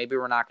 okay, maybe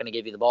we're not going to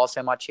give you the ball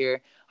so much here.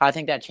 I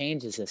think that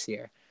changes this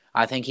year.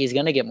 I think he's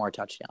going to get more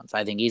touchdowns.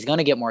 I think he's going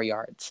to get more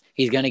yards.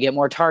 He's going to get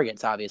more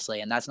targets,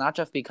 obviously. And that's not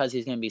just because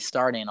he's going to be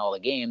starting all the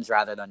games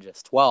rather than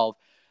just 12.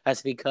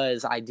 That's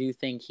because I do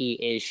think he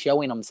is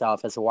showing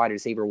himself as a wide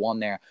receiver one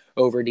there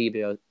over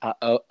Debo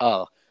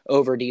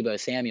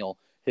Samuel,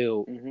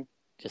 who Mm-hmm.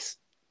 just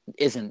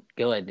isn't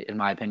good, in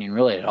my opinion,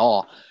 really at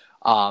all.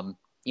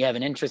 You have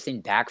an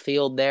interesting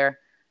backfield there.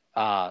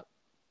 Uh,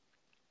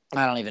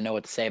 I don't even know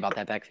what to say about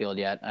that backfield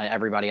yet.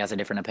 Everybody has a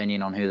different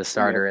opinion on who the Yep.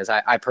 starter is.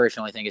 I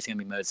personally think it's going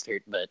to be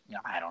Mostert, but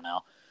I don't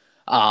know.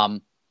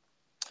 Um,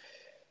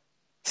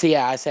 so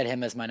yeah, I said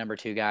him as my number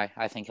 2 guy.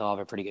 I think he'll have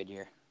a pretty good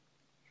year.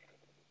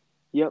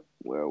 Yep.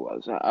 Where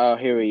was I? Oh,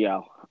 here we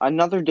go.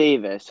 Another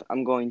Davis.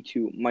 I'm going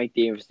to Mike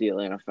Davis, the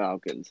Atlanta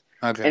Falcons.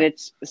 And Okay.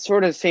 it's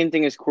sort of the same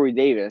thing as Corey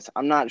Davis.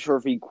 I'm not sure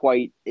if he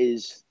quite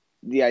is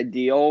the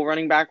ideal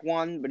running back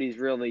one, but he's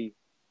really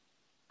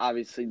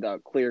obviously the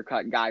clear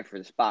cut guy for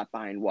the spot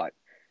behind what?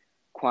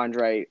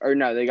 Quandre or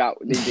no, they did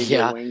get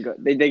Yeah, Wayne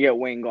Gallman. They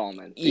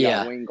got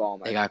yeah. Wayne They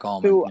Gallman, got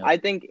Gallman. who Yep. I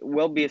think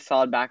will be a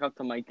solid backup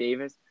to Mike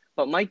Davis.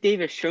 But Mike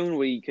Davis shown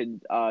what he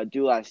could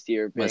do last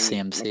year, With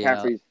being CMC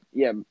out.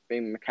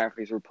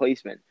 McCaffrey's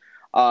replacement.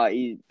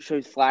 He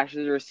shows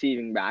flashes of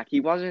receiving back. He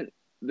wasn't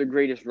the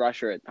greatest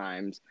rusher at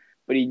times,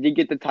 but he did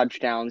get the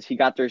touchdowns. He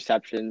got the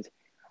receptions.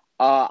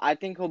 I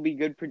think he'll be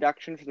good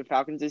production for the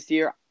Falcons this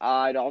year.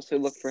 I'd also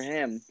look for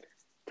him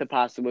to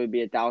possibly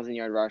be a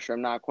 1,000-yard rusher.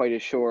 I'm not quite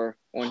as sure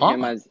on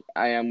him Huh? as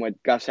I am with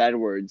Gus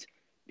Edwards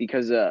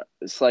because of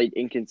a slight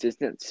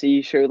inconsistency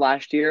he showed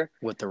last year.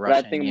 With the But I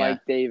rushing, think yeah.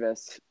 Mike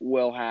Davis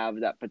will have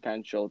that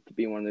potential to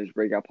be one of those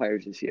breakout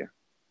players this year.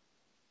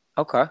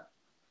 Okay.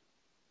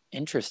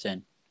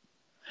 Interesting.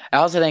 I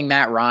also think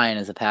Matt Ryan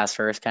is a pass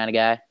first kind of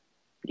guy.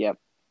 Yep.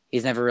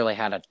 He's never really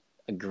had a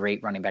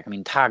great running back. I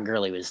mean, Todd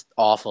Gurley was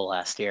awful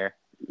last year.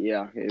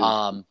 Yeah.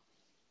 Um,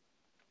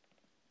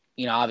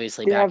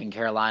 Obviously We back have. in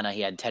Carolina,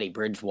 he had Teddy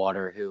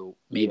Bridgewater, who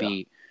Yeah.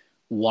 maybe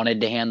wanted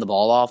to hand the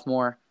ball off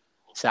more.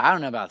 So I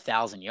don't know about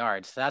 1,000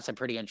 yards. So that's a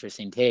pretty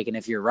interesting take. And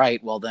if you're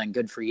right, well then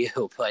good for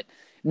you. But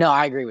no,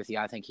 I agree with you.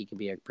 I think he could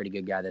be a pretty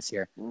good guy this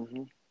year.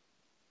 Mm-hmm.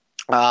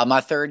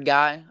 My third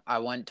guy, I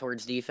went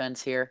towards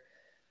defense here.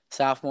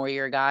 Sophomore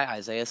year guy,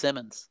 Isaiah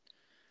Simmons.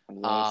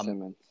 Isaiah Um,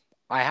 Simmons.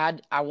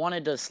 I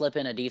wanted to slip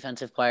in a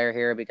defensive player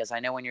here because I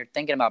know when you're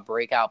thinking about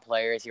breakout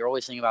players, you're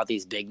always thinking about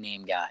these big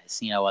name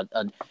guys.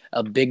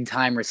 A big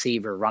time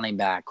receiver, running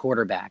back,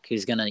 quarterback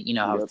who's gonna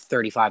have Yep.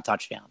 35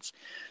 touchdowns.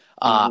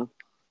 Uh, Mm-hmm.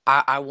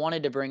 I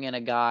wanted to bring in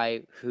a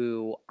guy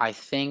who I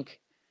think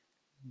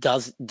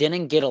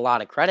didn't get a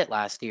lot of credit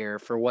last year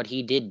for what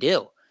he did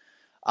do.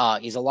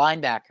 He's a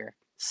linebacker,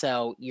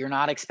 so you're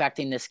not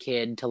expecting this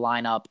kid to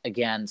line up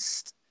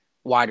against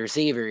wide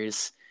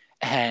receivers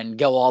and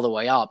go all the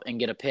way up and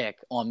get a pick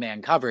on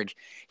man coverage.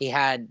 He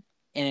had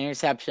an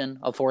interception,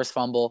 a forced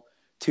fumble,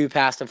 two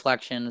pass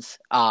deflections.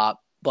 But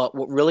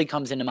what really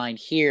comes into mind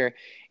here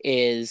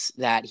is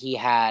that he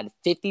had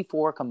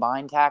 54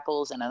 combined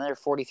tackles and another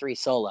 43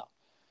 solo.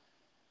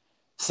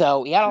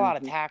 So he had a lot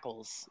of Mm-hmm.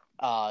 tackles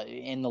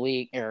in the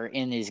league or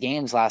in these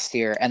games last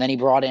year, and then he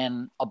brought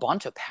in a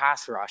bunch of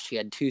pass rush. He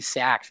had 2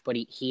 sacks, but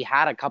he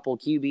had a couple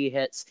QB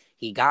hits.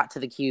 He got to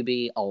the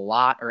QB a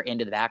lot or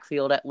into the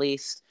backfield at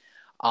least,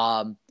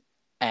 um,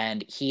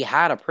 and he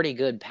had a pretty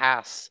good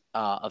pass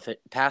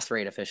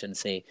rate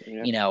efficiency.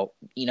 Yeah.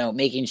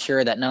 Making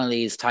sure that none of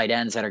these tight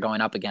ends that are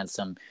going up against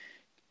him,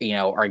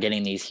 are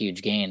getting these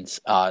huge gains.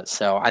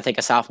 So I think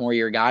a sophomore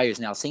year guy who's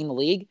now seen the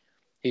league,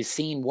 who's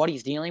seen what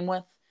he's dealing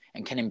with,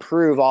 and can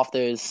improve off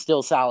those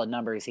still solid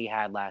numbers he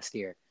had last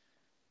year.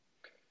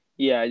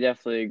 Yeah, I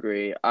definitely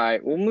agree. All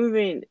right, well,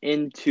 moving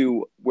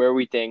into where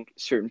we think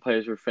certain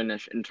players will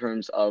finish in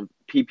terms of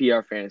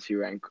PPR fantasy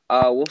rank.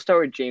 We'll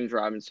start with James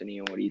Robinson.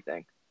 Ian, what do you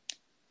think?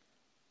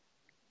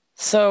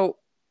 So,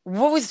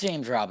 what was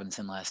James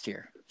Robinson last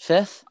year?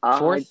 Fifth, I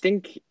fourth?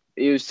 think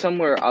it was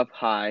somewhere up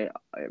high.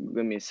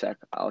 Give me a sec.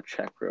 I'll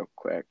check real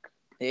quick.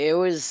 It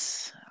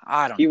was,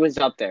 I don't He know. was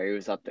up there. He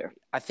was up there.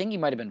 I think he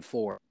might have been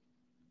four,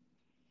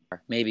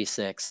 maybe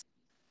six.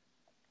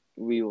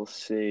 We will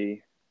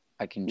see.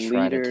 I can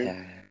try to Leader.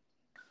 tag.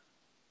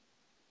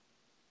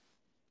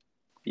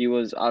 He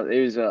was. It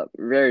was a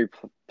very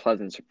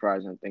pleasant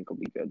surprise. And I think will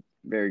be good.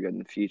 Very good in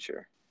the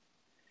future.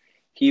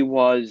 He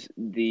was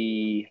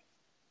the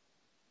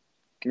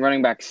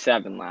running back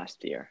 7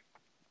 last year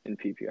in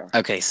PPR.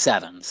 Okay,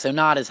 7. So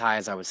not as high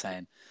as I was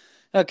saying.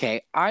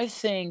 Okay, I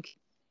think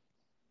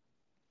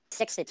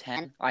 6 to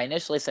 10. I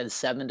initially said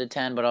 7 to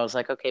 10, but I was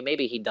like, okay,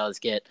 maybe he does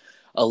get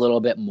a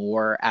little bit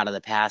more out of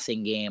the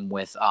passing game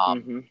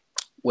Mm-hmm.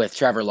 with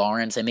Trevor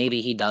Lawrence, and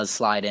maybe he does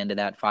slide into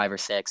that 5 or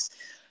 6.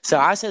 So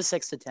I said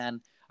 6 to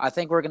 10. I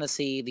think we're going to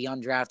see the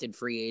undrafted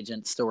free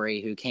agent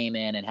story who came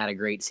in and had a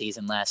great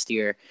season last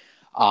year.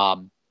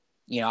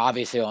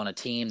 Obviously on a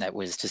team that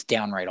was just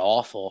downright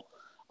awful.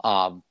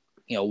 What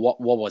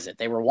was it?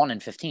 They were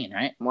 1-15,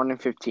 right?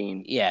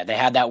 1-15. Yeah, they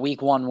had that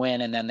week 1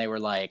 win, and then they were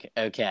like,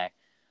 okay.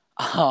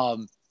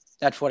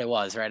 That's what it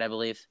was, right? I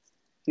believe.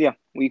 Yeah,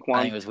 week I think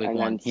 1, it was week and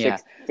 1. then Yeah,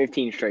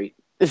 15 straight.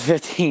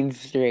 15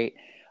 straight.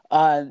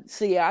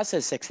 So yeah, I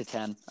said 6 to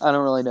 10. I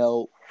don't really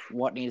know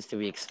what needs to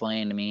be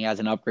explained to me. He has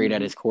an upgrade at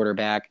Mm-hmm. his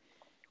quarterback.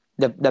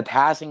 The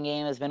passing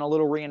game has been a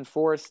little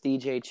reinforced.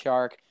 DJ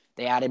Chark.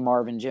 They added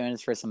Marvin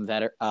Jones for some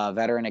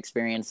veteran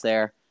experience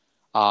there.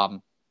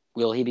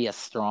 Will he be a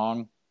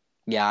strong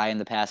guy in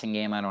the passing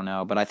game? I don't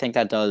know, but I think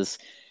that does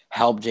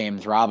help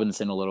James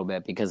Robinson a little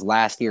bit because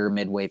last year,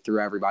 midway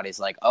through, everybody's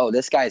like, "Oh,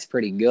 this guy's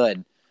pretty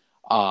good,"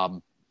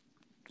 um,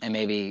 and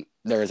maybe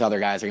there's other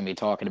guys are going to be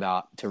talking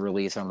about to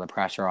release some of the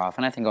pressure off,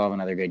 and I think I'll have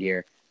another good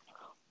year.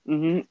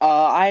 Mm-hmm.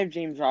 I have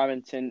James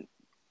Robinson,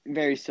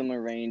 very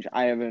similar range.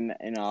 I have him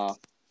in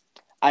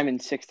I'm in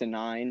 6 to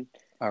 9.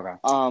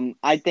 Okay.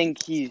 I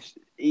think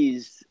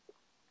he's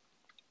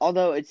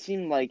although it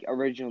seemed like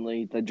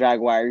originally the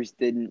Jaguars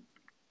didn't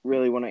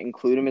really want to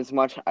include him as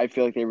much. I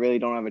feel like they really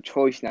don't have a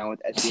choice now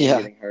with Etienne Yeah.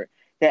 getting hurt.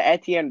 The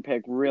Etienne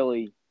pick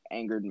really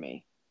angered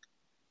me.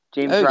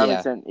 James Oh yeah.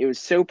 Robinson, it was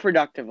so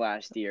productive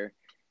last year,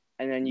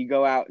 and then you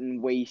go out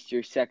and waste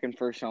your second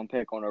first round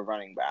pick on a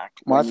running back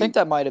Well, I when think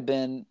you, that might have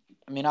been.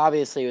 I mean,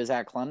 obviously it was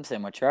at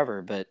Clemson with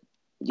Trevor, but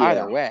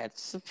either yeah. way,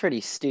 it's a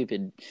pretty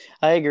stupid.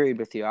 I agreed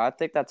with you. I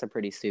think that's a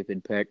pretty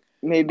stupid pick.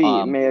 Maybe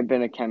it may have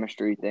been a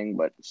chemistry thing,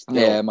 but Yeah,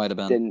 still it might have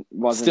been.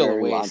 wasn't Still a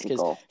very waste because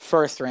logical.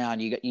 first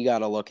round you got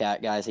to look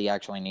at guys that you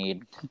actually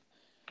need.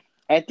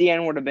 At the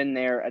end would have been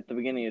there at the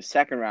beginning of the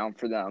second round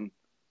for them,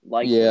 Yeah.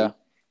 likely,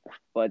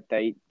 but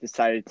they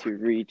decided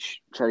to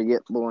try to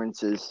get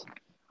Lawrence's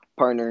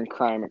partner in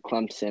crime at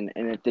Clemson,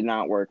 and it did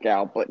not work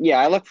out. But yeah,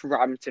 I look for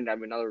Robinson to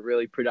have another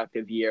really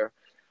productive year.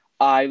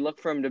 I look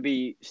for him to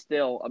be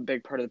still a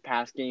big part of the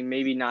pass game.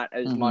 Maybe not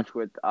as Mm-hmm. much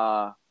with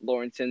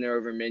Lawrence in there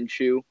over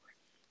Minshew,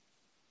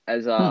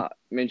 as Hmm.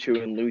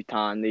 Minshew and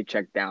Luton, they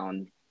check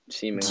down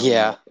seemingly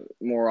Yeah.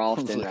 more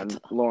often than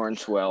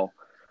Lawrence will.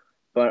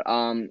 But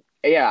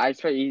yeah, I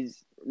expect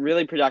he's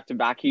really productive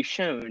back. He's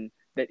shown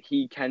that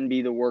he can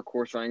be the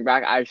workhorse running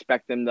back. I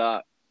expect them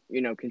to,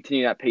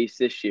 continue that pace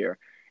this year.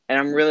 And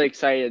I'm really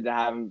excited to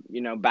have him,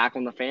 back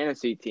on the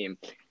fantasy team.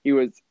 He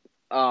was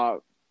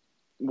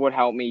would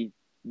help me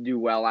do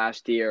well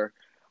last year,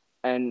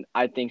 and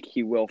I think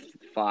he will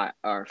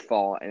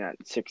fall in that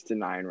 6 to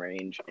 9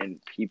 range in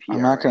I'm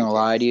PPR not gonna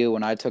lie to rankings. you.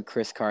 When I took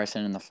Chris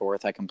Carson in the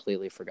fourth, I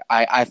completely forgot.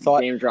 I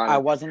thought James I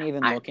Rodman, wasn't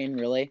even I looking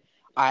really.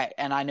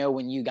 I know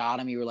when you got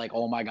him, you were like,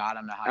 "Oh my god," I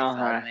don't know how he fell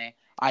to uh-huh. me.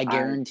 I I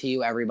guarantee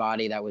you,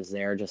 everybody that was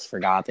there just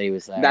forgot that he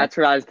was there. That's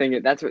what I was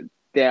thinking. That's what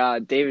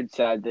David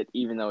said, that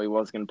even though he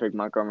was going to pick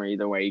Montgomery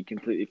either way, he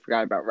completely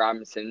forgot about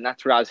Robinson. And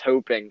that's what I was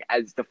hoping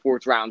as the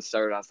fourth round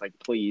started. I was like,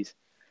 please.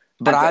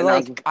 But I And I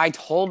was, like I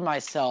told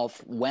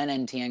myself when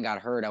NTN got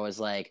hurt, I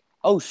was like,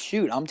 "Oh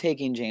shoot, I'm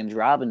taking James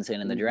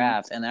Robinson in the mhm.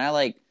 draft," and then I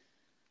like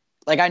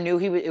I knew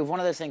he was. It was one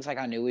of those things like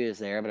I knew he was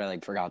there, but I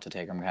like forgot to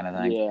take him kind of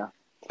thing. Yeah.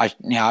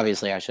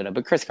 Obviously I should have,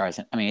 but Chris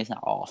Carson, I mean, he's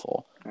not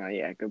awful.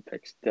 Yeah, good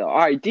pick still. All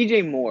right,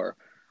 DJ Moore.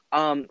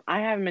 I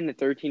have him in the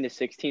 13 to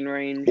 16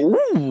 range.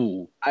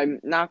 Ooh, I'm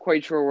not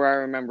quite sure where I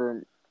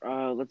remember.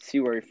 Let's see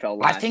where he fell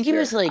I think last he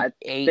was year. like I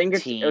think it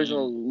was eighteen,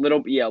 a little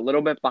bit a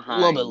little bit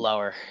behind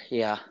lower.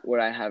 Yeah. what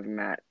I have him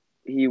at.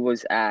 He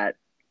was at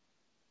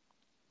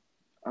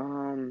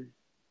um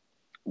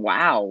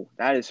wow,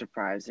 that is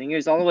surprising. He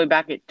was all the way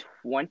back at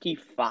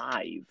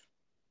 25.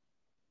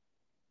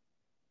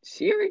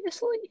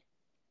 Seriously?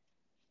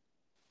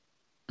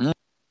 Mm.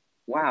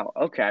 Wow,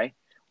 okay.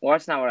 Well,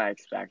 that's not what I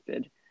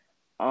expected.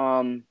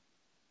 Um,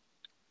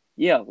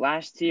 yeah,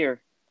 last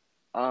year,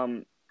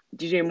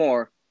 DJ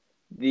Moore,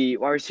 the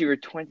wide receiver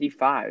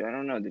 25. I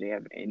don't know, did he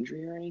have an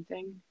injury or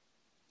anything?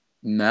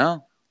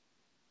 No,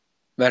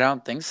 but I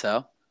don't think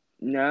so.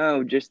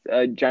 No, just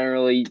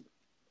generally,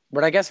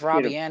 But I guess he had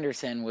Robbie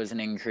Anderson was an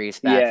increase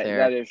back yeah,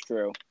 that there is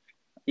true.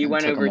 He and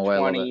went took him over away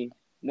a little bit. 20,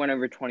 went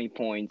over 20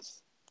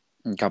 points,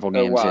 A couple or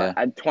games, what, yeah.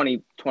 at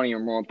 20 or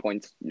more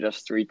points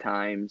just 3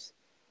 times.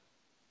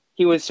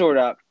 He was sort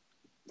of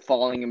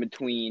falling in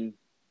between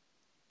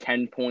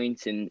 10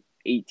 points and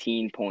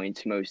 18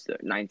 points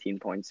 19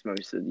 points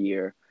most of the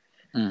year.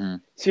 Mm-hmm.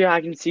 So yeah, I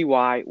can see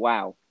why.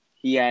 Wow.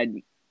 He had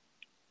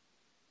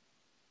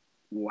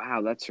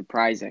wow, that's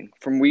surprising.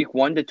 From week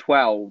 1 to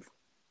 12,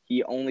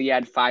 he only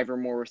had 5 or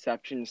more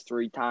receptions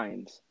 3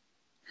 times.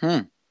 Hmm.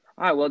 All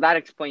right, well that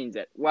explains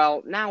it.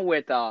 Well, now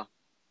with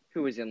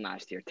who was in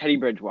last year? Teddy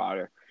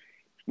Bridgewater.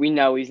 We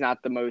know he's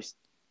not the most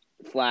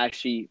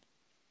flashy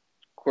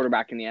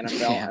quarterback in the NFL.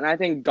 Yeah. And I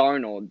think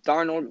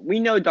we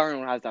know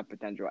Darnold has that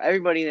potential.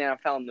 Everybody in the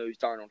NFL knows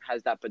Darnold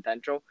has that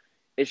potential.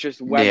 It's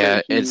just whether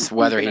Yeah, it's he's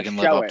whether going he to can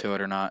live show up it. to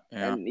it or not.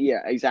 Yeah. And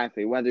yeah,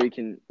 exactly. Whether he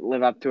can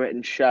live up to it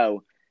and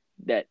show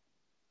that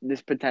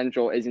this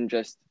potential isn't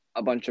just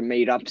a bunch of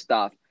made up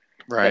stuff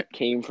Right. that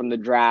came from the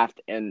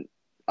draft and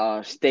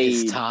His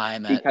stayed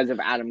time at because of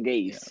Adam yeah.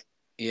 Gase.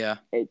 Yeah.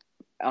 It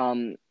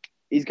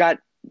he's got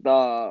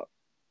the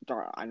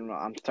I don't know.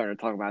 I'm starting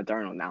to talk about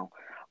Darnold now.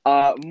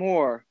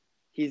 More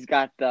he's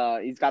got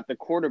the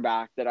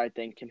quarterback that I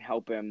think can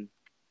help him,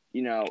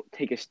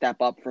 take a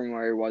step up from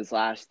where he was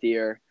last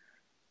year.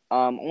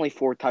 Only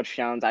 4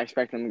 touchdowns. I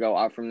expect him to go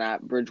up from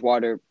that.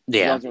 Bridgewater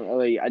Yeah. wasn't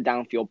really a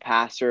downfield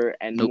passer,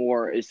 and Nope.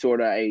 Moore is sort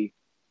of a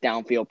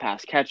downfield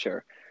pass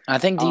catcher. I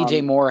think DJ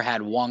Um, Moore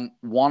had one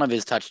of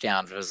his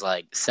touchdowns was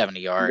like 70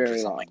 yards or Very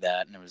something long. like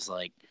that, and it was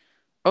like,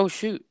 oh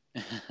shoot.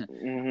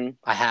 Hmm.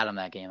 I had him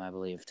that game, I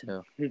believe,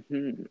 too.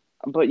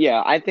 But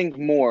yeah, I think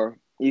Moore.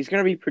 He's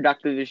going to be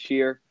productive this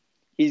year.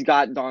 He's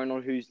got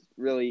Darnold, he's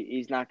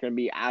not going to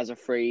be as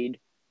afraid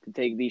to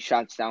take these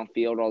shots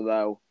downfield,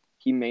 although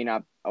he may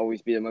not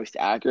always be the most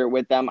accurate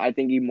with them. I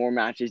think he more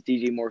matches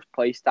DJ Moore's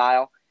play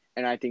style,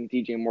 and I think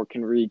DJ Moore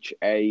can reach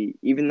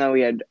even though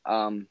he had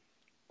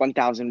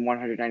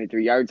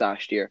 1,193 yards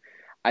last year,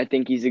 I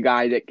think he's a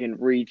guy that can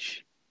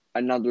reach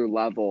another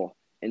level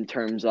in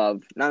terms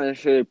of not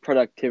necessarily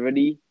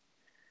productivity,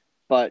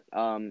 but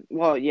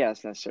well,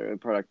 yes, necessarily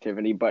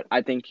productivity, but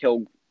I think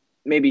he'll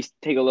maybe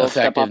take a little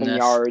step up in Effectiveness.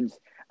 yards,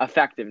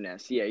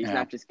 effectiveness. Yeah, he's Yeah.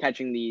 not just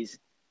catching these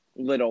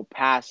little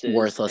passes,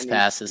 Worthless and he's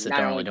passes that not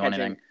don't only really do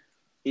anything. catching,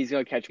 he's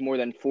going to catch more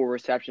than 4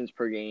 receptions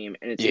per game,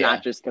 and it's not Yeah.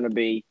 just going to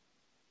be.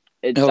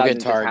 It He'll get doesn't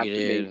just have to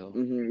targeted. be.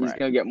 He's Right.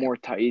 going to get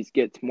Yeah. he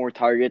gets more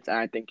targets, and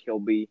I think he'll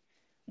be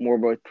more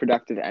both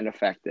productive and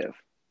effective.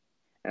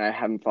 And I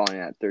have him falling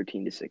at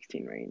 13 to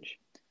 16 range.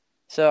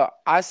 So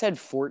I said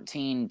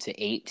 14 to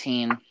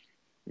 18.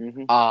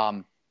 Mm-hmm.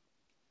 Um,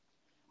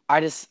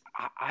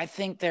 I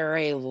think there are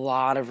a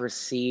lot of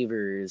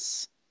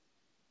receivers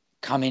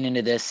coming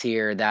into this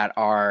year that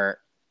are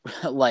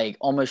like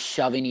almost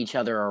shoving each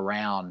other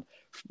around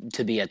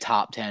to be a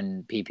top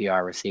 10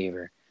 PPR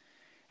receiver.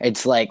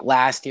 It's like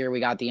last year we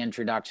got the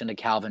introduction to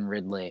Calvin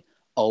Ridley.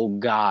 Oh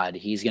God,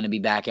 he's going to be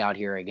back out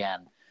here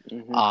again.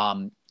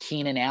 Mm-hmm.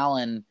 Keenan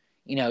Allen,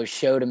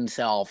 showed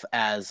himself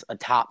as a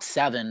top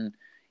 7,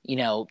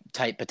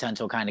 type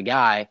potential kind of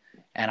guy.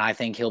 And I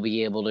think he'll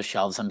be able to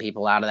shove some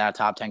people out of that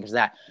top 10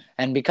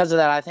 because of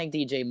that, I think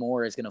DJ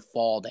Moore is going to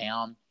fall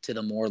down to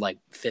the more like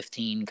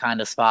 15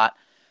 kind of spot.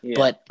 Yeah.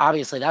 But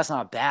obviously, that's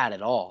not bad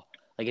at all.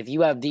 Like, if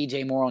you have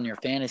DJ Moore on your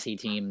fantasy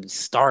team,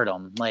 start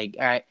him. Like,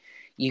 all right,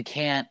 you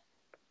can't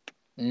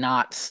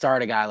not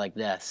start a guy like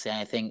this. And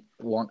I think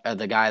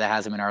the guy that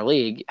has him in our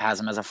league has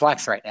him as a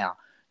flex right now.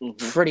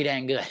 Mm-hmm. Pretty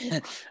dang good.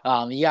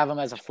 You have him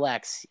as a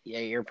flex,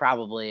 you're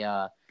probably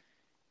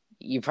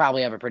you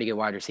probably have a pretty good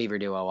wide receiver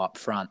duo up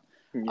front.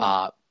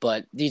 Yeah.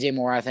 But DJ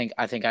Moore, I think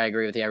I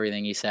agree with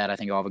everything you said. I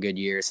think he'll have a good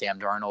year. Sam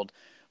Darnold,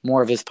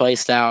 more of his play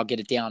style, get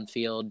it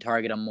downfield,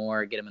 target him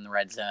more, get him in the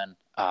red zone,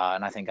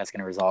 and I think that's going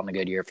to result in a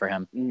good year for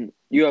him.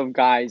 You have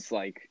guys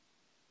like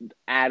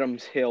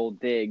Adams, Hill,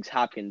 Diggs,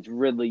 Hopkins,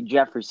 Ridley,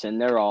 Jefferson.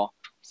 They're all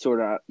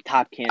sort of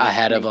top candidates to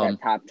Ahead of make that him,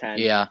 top 10.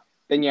 yeah.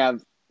 Then you have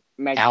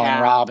Allen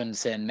Metcalf,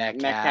 Robinson,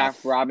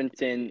 Metcalf,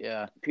 Robinson,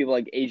 yeah. people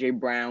like A.J.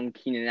 Brown,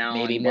 Keenan Maybe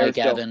Allen. They're Mike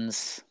still,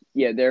 Evans.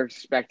 yeah, they're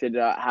expected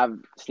to have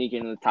sneak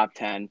into the top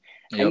 10. And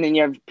Yep. then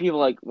you have people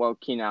like, well,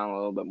 Keenan Allen a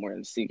little bit more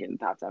than sneak in the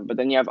top 10. But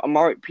then you have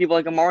people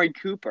like Amari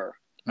Cooper.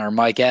 Or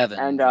Mike Evans.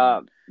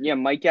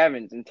 And, Mike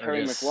Evans and Or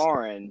Terry just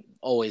McLaurin.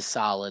 always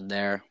solid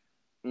there.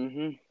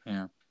 Mm-hmm.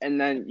 Yeah.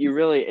 And then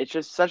it's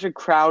just such a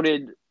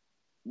crowded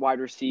wide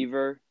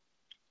receiver,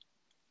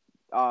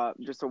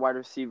 just a wide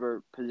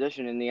receiver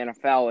position in the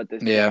NFL at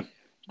this point.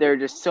 There are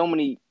just so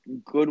many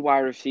good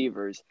wide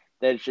receivers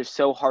that it's just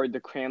so hard to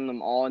cram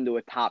them all into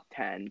a top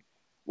 10.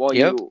 While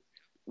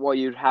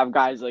you'd have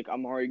guys like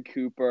Amari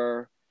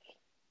Cooper,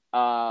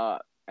 and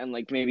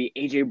like maybe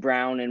AJ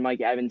Brown and Mike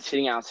Evans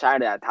sitting outside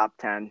of that top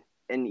 10.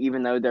 And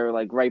even though they're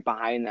like right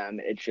behind them,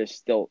 it's just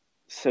still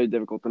so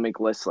difficult to make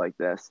lists like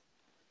this.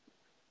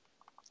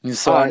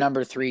 So our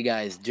number 3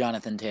 guy is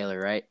Jonathan Taylor,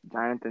 right?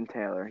 Jonathan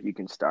Taylor, you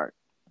can start.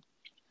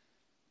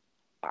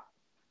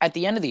 At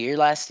the end of the year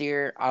last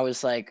year, I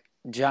was like,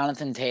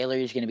 Jonathan Taylor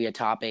is going to be a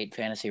top 8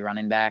 fantasy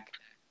running back.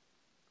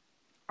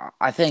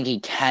 I think he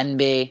can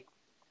be.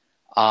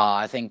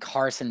 I think if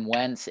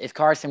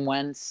Carson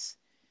Wentz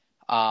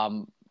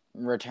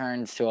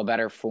returns to a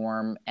better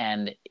form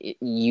and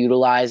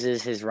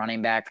utilizes his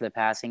running back for the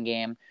passing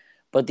game.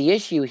 But the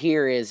issue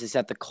here is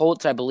that the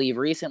Colts, I believe,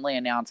 recently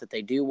announced that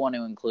they do want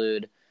to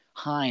include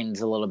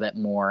Hines a little bit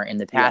more in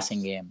the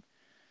passing game.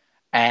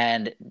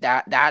 And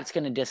that's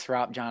going to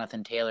disrupt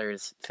Jonathan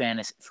Taylor's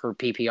fantasy for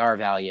PPR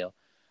value.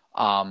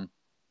 I'm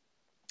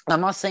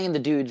not saying the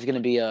dude's going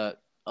to be a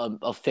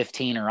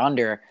 15 or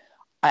under.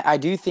 I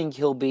do think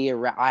he'll be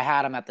I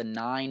had him at the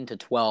 9 to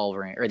 12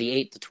 range or the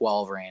 8 to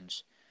 12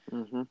 range.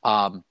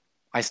 Mm-hmm.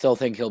 I still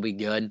think he'll be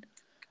good,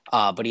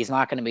 but he's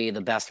not going to be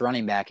the best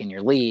running back in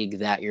your league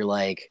that you're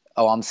like,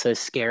 oh, I'm so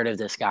scared of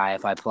this guy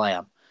if I play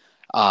him.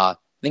 I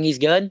think he's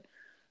good.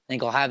 I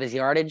think he'll have his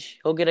yardage.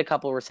 He'll get a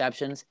couple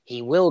receptions.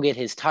 He will get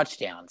his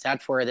touchdowns.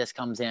 That's where this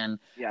comes in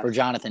for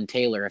Jonathan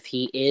Taylor. If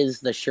he is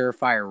the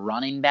surefire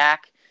running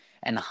back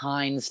and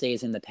Hines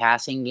stays in the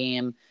passing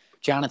game,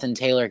 Jonathan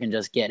Taylor can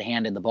just get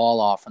handed the ball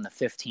off from the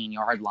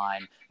 15-yard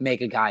line,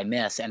 make a guy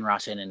miss, and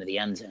rush it into the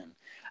end zone.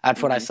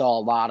 That's what I saw a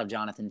lot of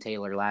Jonathan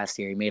Taylor last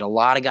year. He made a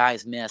lot of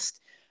guys miss,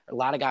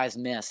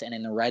 and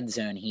in the red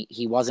zone,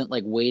 he wasn't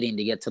like waiting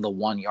to get to the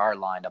 1-yard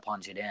line to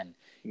punch it in.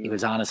 He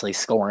was honestly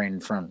scoring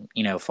from,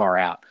 far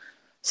out.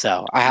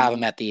 So I have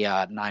him at the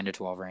 9 to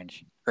 12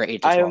 range or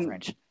 8 to 12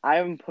 range. I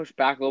have him pushed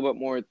back a little bit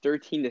more,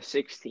 13 to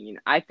 16.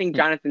 I think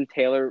Jonathan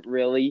Taylor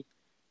really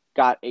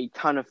got a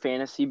ton of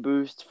fantasy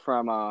boost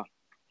from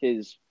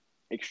his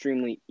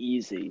extremely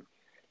easy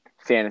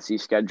fantasy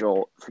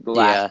schedule for the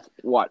last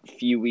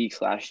few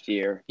weeks last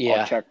year.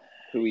 Yeah. I'll check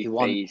who he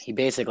faced. He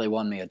basically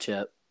won me a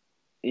chip.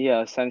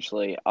 Yeah,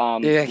 essentially.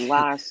 In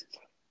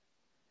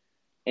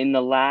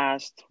the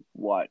last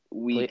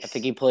weeks? I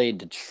think he played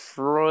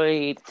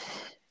Detroit.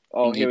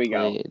 Oh, here we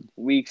go.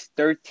 Weeks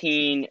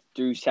 13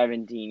 through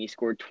 17. He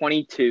scored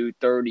 22,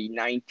 30,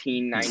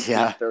 19,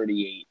 19,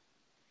 38.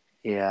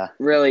 Yeah.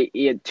 Really,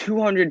 he had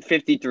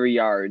 253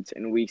 yards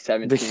in week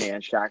 17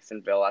 against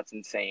Jacksonville. That's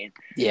insane.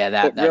 Yeah,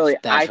 that's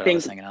what I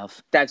was thinking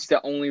of. That's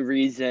the only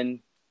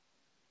reason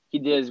he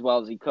did as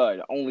well as he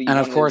could. And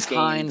of course,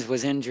 Hines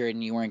was injured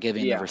and you weren't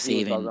giving the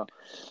receiving.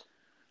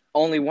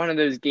 Only one of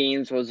those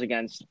games was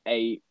against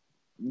a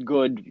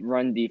good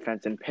run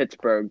defense in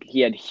Pittsburgh. He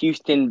had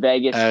Houston,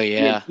 Vegas. Oh, yeah.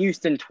 He had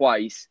Houston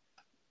twice,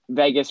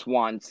 Vegas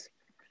once,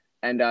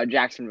 and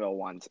Jacksonville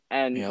once.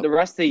 And the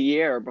rest of the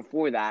year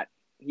before that,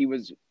 he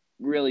was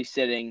really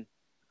sitting,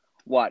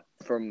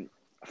 from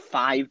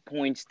 5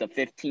 points to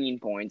 15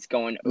 points,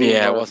 going over.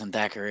 Yeah, it wasn't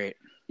that great.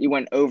 He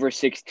went over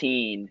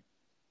 16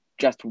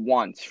 just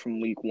once from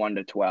week 1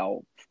 to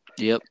 12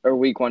 Yep. or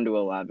week 1 to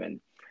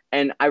 11.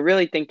 And I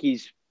really think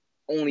he's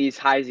only as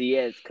high as he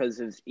is because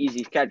of his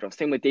easy schedule.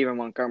 Same with David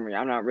Montgomery.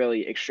 I'm not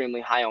really extremely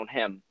high on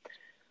him.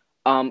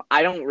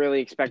 I don't really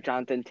expect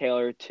Jonathan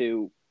Taylor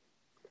to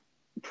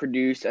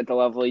produce at the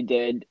level he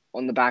did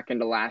on the back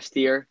end of last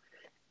year.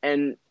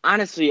 And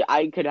honestly,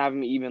 I could have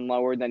him even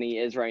lower than he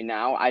is right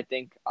now. I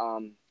think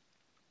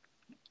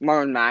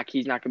Marlon Mack,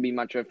 he's not going to be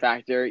much of a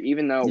factor,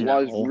 even though it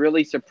was No.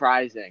 really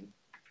surprising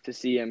to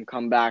see him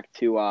come back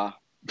to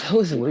That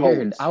was the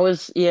weird.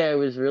 Colts, It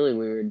was really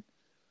weird.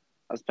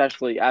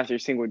 especially after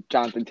seeing what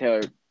Jonathan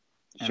Taylor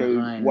And showed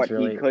Hines what he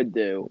really, could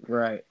do.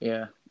 right,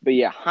 yeah. But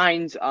yeah,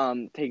 Hines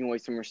taking away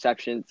some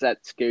receptions,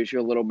 that scares you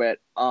a little bit.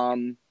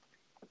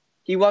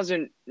 He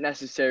wasn't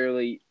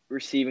necessarily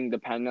receiving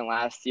dependent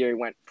last year. He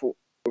went for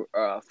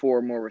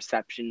 4 more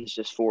receptions,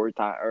 just 4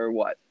 times, or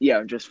what?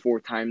 Yeah, just 4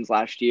 times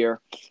last year.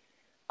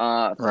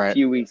 Right.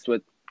 Few weeks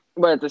with,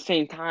 but at the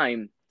same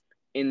time,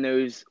 in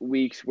those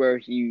weeks where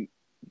he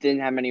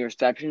didn't have many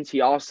receptions, he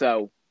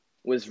also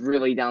was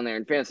really down there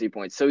in fantasy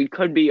points. So he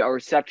could be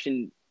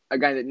a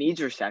guy that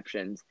needs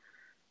receptions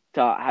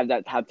to have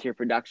that top tier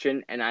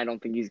production. And I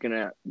don't think he's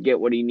gonna get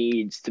what he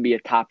needs to be a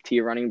top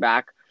tier running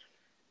back.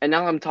 And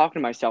now I'm talking to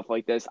myself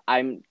like this.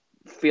 I'm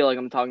feel like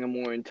I'm talking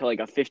more into like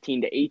a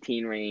 15 to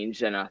 18 range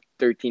than a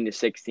 13 to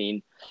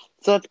 16.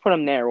 So let's put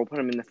him there. We'll put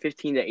him in the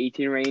 15 to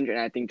 18 range, and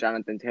I think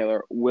Jonathan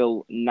Taylor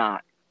will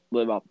not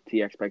live up to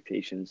the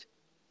expectations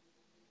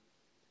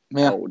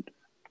Yeah. held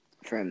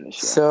for him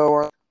this year.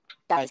 So,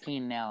 guys,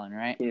 Keenan Allen,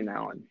 right? Keenan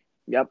Allen.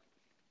 Yep.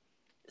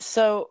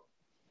 So,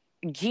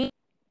 Keenan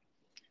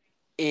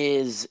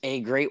is a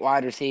great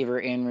wide receiver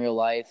in real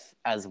life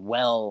as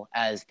well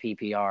as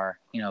PPR,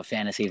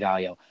 fantasy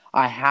value.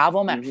 I have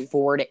him at Mm-hmm.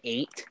 4 to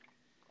 8.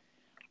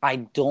 I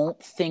don't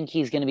think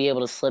he's going to be able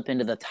to slip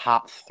into the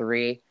top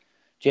 3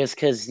 just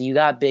because you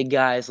got big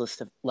guys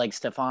like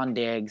Stephon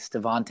Diggs,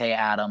 Devontae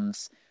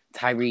Adams,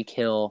 Tyreek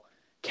Hill,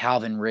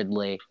 Calvin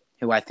Ridley,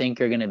 who I think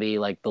are going to be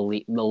like the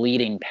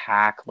leading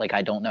pack. Like,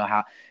 I don't know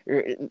how.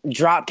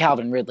 Drop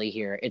Calvin Ridley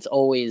here. I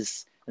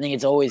think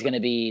it's always going to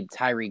be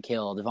Tyreek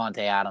Hill,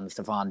 Devontae Adams,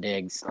 Stephon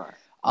Diggs.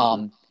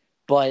 Mm-hmm.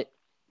 But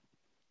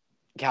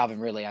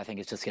Calvin Ridley, I think,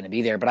 is just going to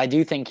be there. But I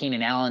do think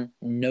Keenan Allen,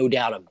 no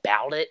doubt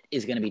about it,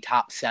 is going to be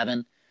top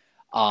 7.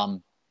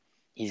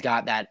 He's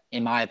got that,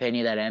 in my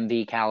opinion, that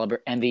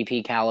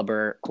MVP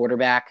caliber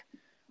quarterback.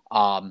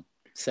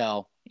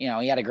 So he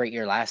had a great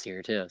year last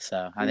year too.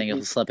 So I think Mm-hmm.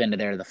 he'll slip into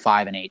there to the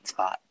 5 and 8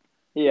 spot.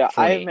 Yeah,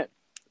 48.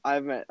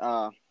 I've met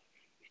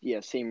yeah,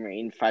 same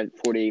range,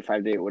 548,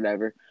 5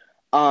 whatever.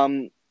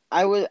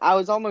 I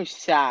was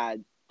almost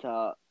sad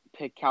to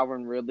pick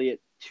Calvin Ridley at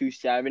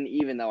 2.7,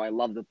 even though I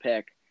love the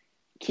pick.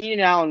 Keenan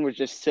Allen was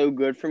just so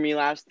good for me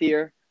last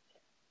year.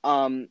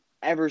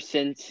 Ever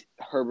since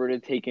Herbert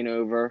had taken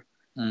over,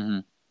 Mm-hmm.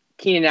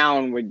 Keenan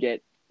Allen would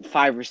get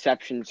 5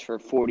 receptions for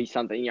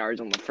 40-something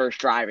yards on the first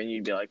drive, and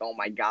you'd be like, "Oh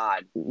my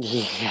god!"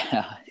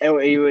 Yeah.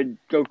 He would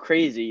go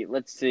crazy.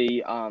 Let's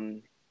see.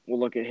 We'll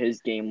look at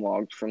his game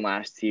logs from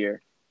last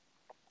year.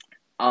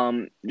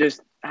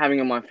 Just having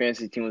him on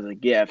fantasy team was a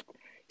gift.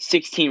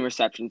 16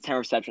 receptions, 10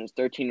 receptions,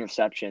 13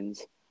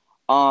 receptions.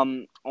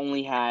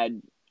 Only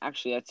had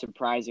actually that's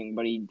surprising,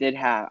 but he did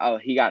have. Oh,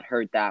 he got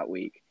hurt that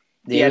week.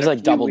 He It had was a like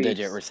few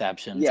double-digit weeks.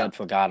 receptions. Yeah, I'd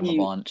forgot him a he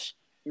bunch.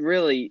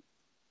 really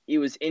he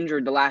was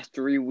injured the last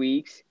 3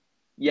 weeks,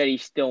 yet he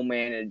still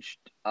managed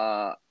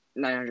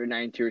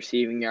 992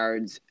 receiving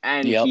yards,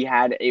 and Yep. he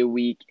had a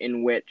week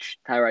in which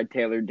Tyrod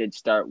Taylor did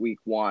start week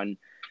 1,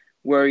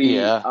 where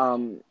Yeah.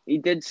 he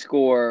did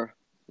score.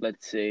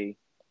 Let's see,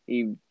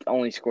 he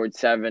only scored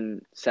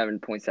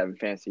 7.7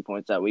 fantasy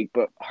points that week,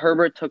 but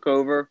Herbert took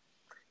over.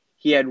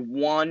 He had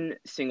one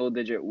single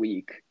digit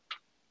week,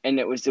 and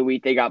it was the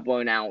week they got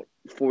blown out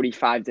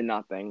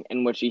 45-0,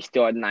 in which he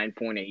still had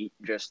 9.8,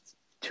 just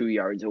 2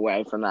 yards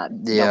away from that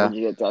double Yeah.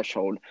 digit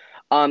threshold.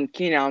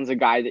 Keenan Allen's a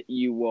guy that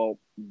you will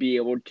be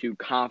able to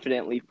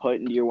confidently put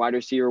into your wide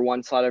receiver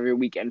 1 slot every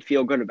week and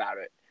feel good about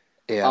it.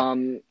 Yeah.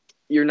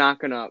 You're not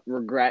gonna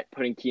regret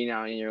putting Keenan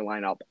Allen in your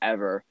lineup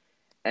ever,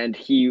 and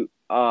he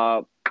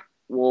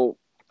will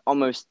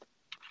almost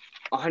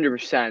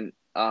 100%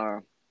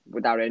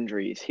 without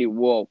injuries. He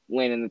will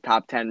land in the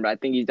top 10, but I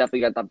think he's definitely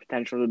got the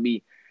potential to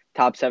be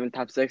top 7,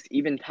 top 6,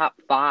 even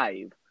top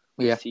 5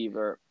 Yeah.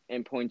 receiver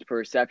in points per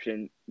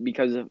reception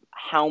because of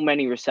how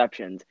many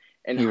receptions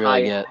and He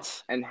really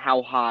gets.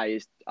 how high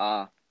his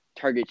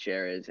target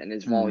share is and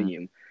his Mm-hmm.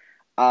 volume.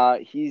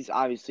 He's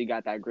obviously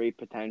got that great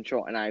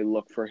potential, and I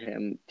look for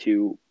him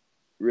to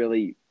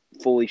really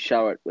fully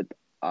show it with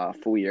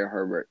full year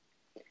Herbert.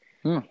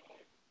 Hmm.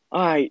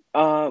 All right,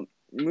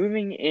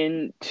 moving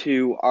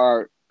into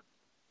our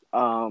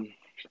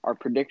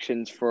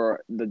predictions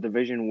for the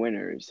division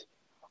winners.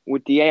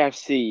 With the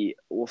AFC,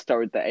 we'll start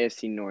with the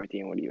AFC North.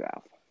 Ian, what do you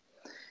have?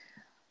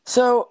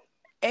 So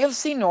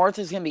AFC North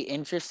is going to be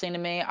interesting to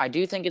me. I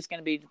do think it's going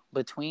to be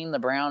between the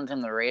Browns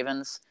and the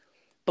Ravens.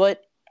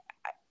 But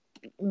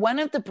when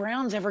have the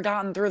Browns ever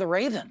gotten through the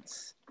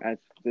Ravens?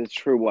 That's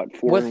true. What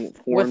four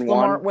with and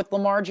one?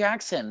 Lamar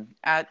Jackson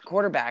at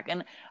quarterback.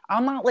 And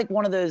I'm not like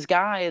one of those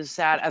guys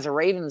that as a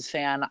Ravens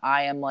fan,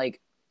 I am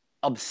like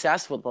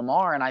obsessed with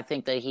Lamar and I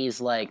think that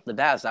he's like the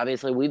best.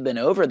 Obviously, we've been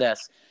over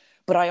this,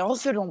 but I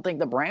also don't think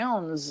the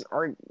Browns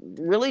are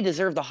really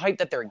deserve the hype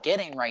that they're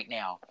getting right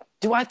now.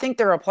 Do I think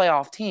they're a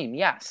playoff team?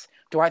 Yes.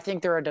 Do I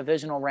think they're a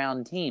divisional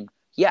round team?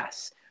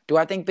 Yes. Do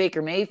I think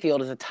Baker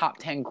Mayfield is a top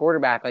 10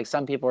 quarterback like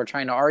some people are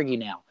trying to argue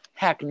now?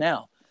 Heck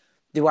no.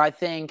 Do I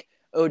think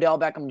Odell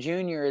Beckham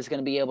Jr. is going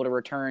to be able to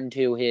return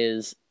to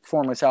his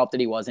former self that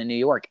he was in New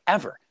York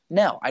ever?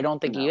 No, I don't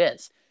think he No.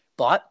 is.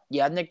 But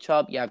you have Nick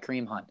Chubb, you have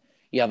Kareem Hunt,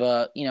 you have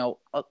a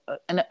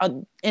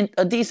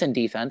decent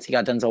defense. You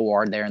got Denzel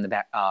Ward there in the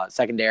back,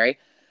 secondary,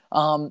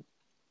 and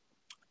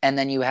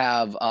then you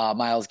have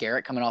Myles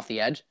Garrett coming off the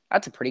edge.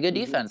 That's a pretty good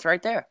Hmm. defense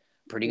right there.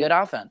 Pretty good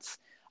Yep. offense.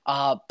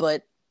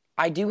 But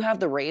I do have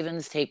the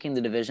Ravens taking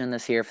the division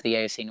this year for the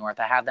AFC North.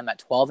 I have them at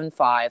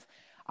 12-5.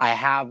 I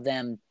have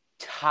them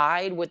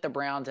tied with the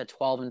Browns at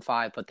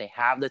 12-5, but they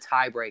have the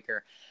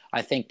tiebreaker.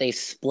 I think they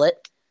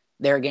split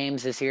their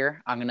games this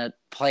year. I'm going to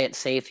play it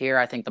safe here.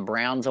 I think the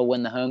Browns will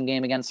win the home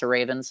game against the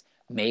Ravens.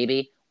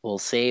 Maybe. We'll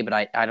see, but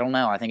I don't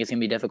know. I think it's going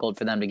to be difficult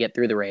for them to get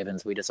through the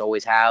Ravens. We just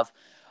always have.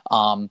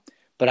 Um,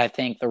 but I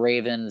think the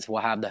Ravens will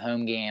have the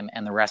home game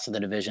and the rest of the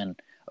division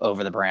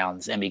over the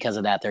Browns, and because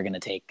of that, they're going to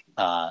take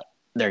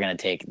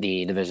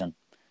the division.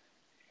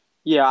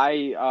 Yeah,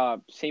 I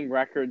same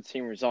record,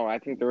 same result. I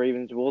think the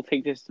Ravens will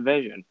take this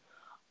division.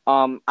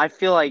 I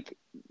feel like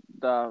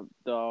how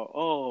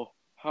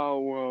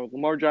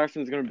Lamar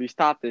Jackson is going to be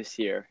stopped this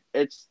year.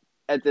 It's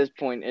at this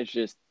point,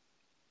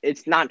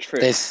 it's not true.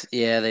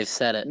 They've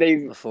said it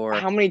They've before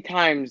How many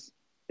times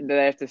do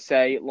they have to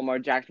say Lamar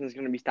Jackson is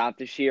going to be stopped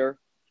this year,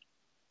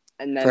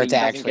 and for then it he to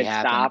doesn't actually get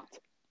happen. stopped?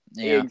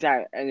 Yeah,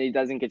 Exactly, and he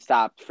doesn't get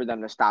stopped for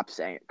them to stop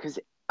saying it because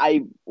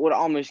I would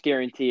almost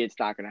guarantee it's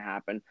not going to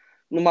happen.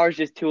 Lamar's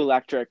just too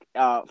electric.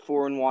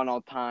 4-1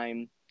 all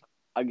time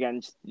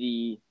against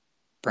the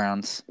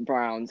Browns.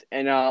 Browns,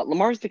 and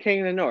Lamar's the king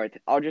of the North.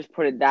 I'll just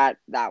put it that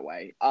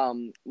way.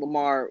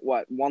 Lamar,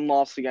 what one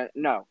loss against?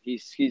 No, he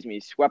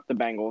swept the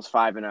Bengals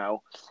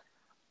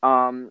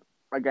 5-0.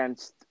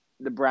 Against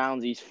the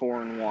Browns, he's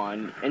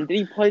 4-1. And did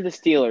he play the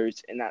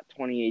Steelers in that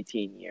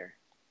 2018 year?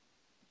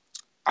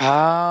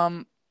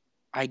 Um,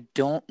 I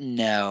don't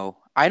know.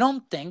 I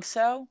don't think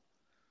so.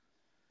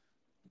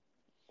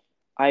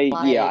 I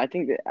Like,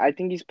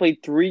 think he's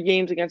played 3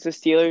 games against the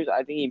Steelers.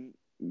 I think he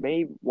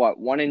made what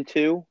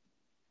 1-2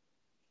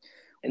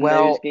 in those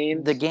well,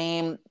 the games.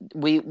 game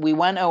we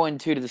went 0-2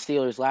 to the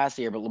Steelers last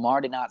year, but Lamar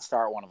did not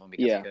start one of them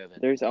because of Yeah, COVID.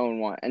 there's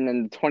 0-1, and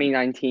then the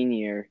 2019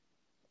 year.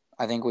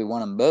 I think we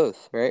won them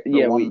both, right? Or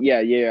Yeah, one. we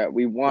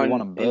We won won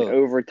them in both.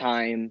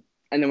 overtime,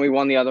 and then we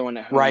won the other one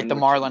at Right, home.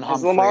 Which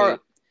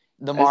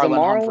The has Marlon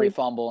Lamar Humphrey only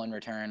fumble in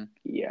return.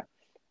 yeah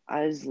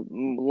as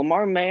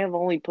Lamar may have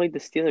only played the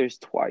Steelers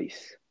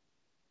twice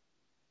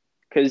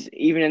because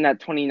even in that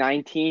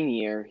 2019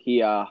 year he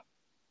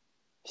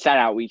sat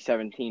out week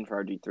 17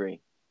 for RG3.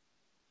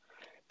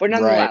 But Right.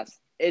 nonetheless,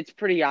 it's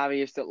pretty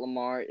obvious that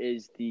Lamar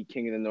is the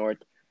king of the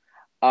North.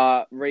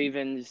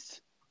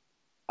 Ravens,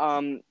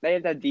 they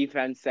have that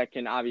defense that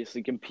can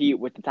obviously compete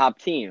with the top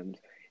teams.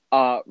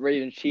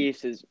 Ravens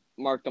Chiefs is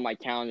marked on my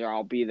calendar.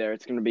 I'll be there.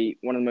 It's going to be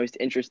one of the most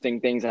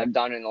interesting things I've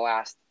done in the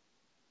last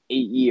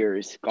 8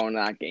 years going to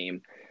that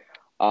game.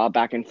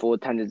 Back in full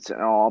attendance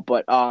and all.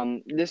 But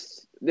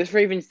this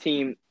Ravens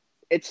team,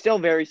 it's still a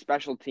very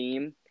special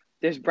team.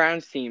 This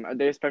Browns team, are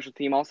they a special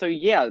team? Also,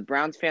 yeah, the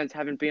Browns fans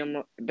haven't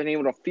been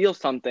able to feel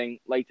something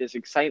like this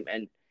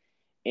excitement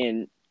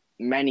in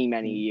many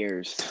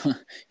years.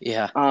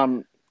 Yeah.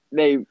 Um,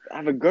 they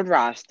have a good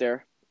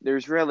roster.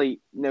 There's really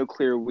no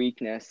clear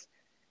weakness.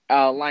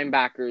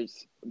 Linebackers,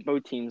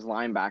 both teams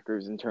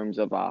linebackers in terms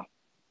of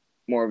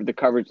more of the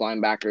coverage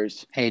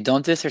linebackers. Hey,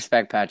 don't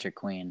disrespect Patrick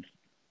Queen.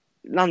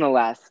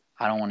 Nonetheless,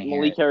 I don't want to hear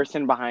Malik it.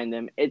 Harrison behind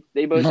them.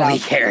 They both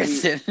Malik have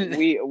Harrison.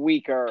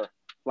 weaker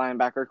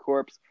linebacker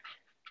corps.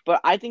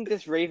 But I think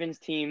this Ravens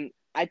team,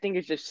 I think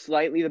it's just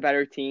slightly the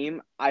better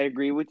team. I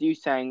agree with you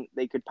saying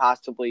they could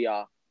possibly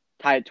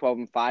tie at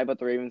 12-5, but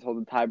the Ravens hold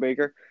the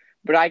tiebreaker.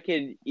 But I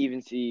could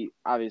even see,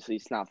 obviously,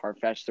 it's not far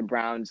fetched, the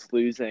Browns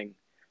losing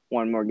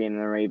one more game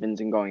than the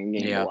Ravens and going a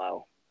game Yeah.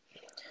 below.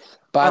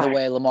 By All the right,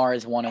 way, Lamar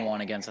is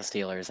 1-1 against the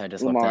Steelers. I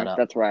just looked that Lamar, up.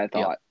 that's what I Yep.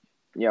 thought.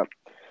 Yep.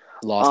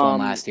 Lost one Um,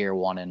 last year,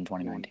 won in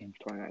 2019.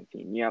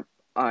 2019. Yep.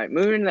 All right,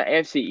 moving to the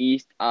AFC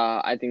East.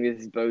 I think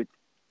this is both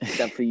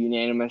definitely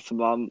unanimous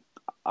about We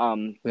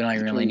don't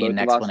even really between need an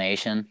both of us.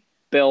 explanation.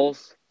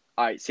 Bills.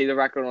 All right, say the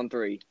record on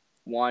three.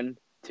 1,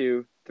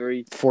 2,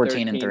 3,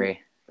 14 and 13. 3.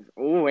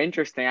 Oh,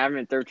 interesting. I have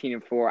them at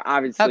 13-4. Okay.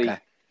 Obviously,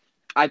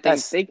 I think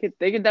That's they could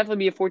definitely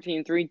be a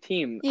 14-3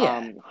 team.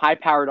 yeah. High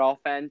powered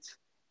offense.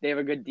 They have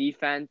a good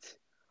defense.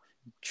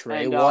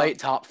 Trey And White,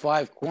 top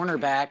 5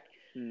 cornerback.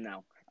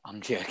 no.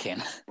 I'm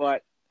joking.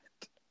 But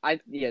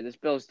this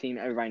Bills team,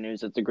 everybody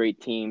knows it's a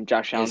great team.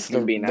 Josh Allen's It's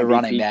going to be an the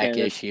running MVP back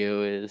candidate.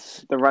 issue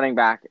is The running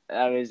back,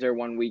 that is their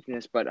one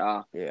weakness, but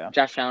yeah.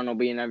 Josh Allen will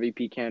be an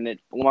MVP candidate.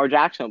 Lamar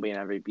Jackson will be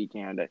an MVP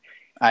candidate.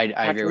 I agree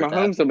Patrick with that.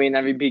 Mahomes will be an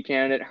MVP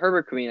candidate.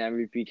 Herbert could be an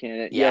MVP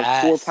candidate. You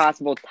have four Yes,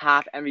 possible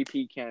top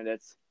MVP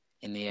candidates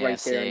in the right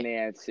there in AFC. the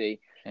AFC.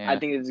 I Yeah.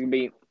 think it's going to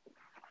be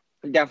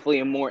definitely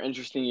a more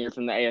interesting year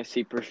from the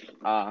AFC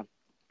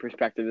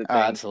perspective of Oh,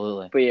 things.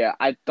 absolutely. But yeah,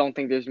 I don't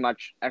think there's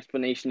much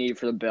explanation needed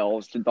for the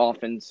Bills. The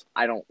Dolphins,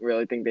 I don't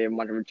really think they have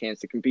much of a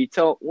chance to compete.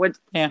 So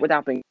Yeah.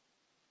 without being,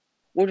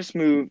 we'll just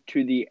move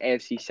to the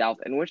AFC South,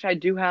 in which I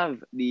do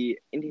have the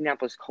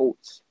Indianapolis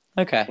Colts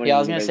Okay. Yeah, I winning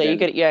was the gonna say you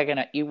division.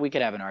 could. Yeah, we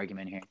could have an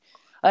argument here.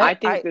 I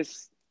think I.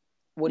 this.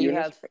 What do you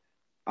You're have?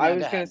 I No, go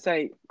was gonna ahead.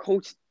 say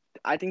Colts.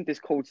 I think this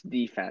Colts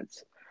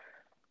defense.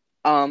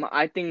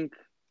 I think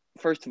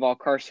first of all,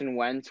 Carson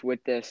Wentz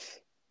with this,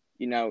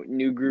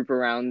 new group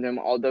around him.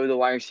 Although the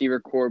wide receiver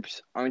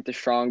corps aren't the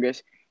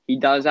strongest, he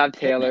does have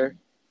Taylor. Pittman.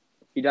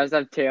 He does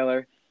have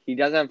Taylor. He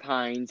does have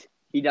Hines.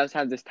 He does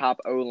have this top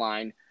O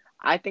line.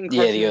 I think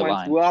Yeah, the Carson O Wentz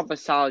line. will have a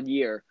solid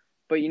year.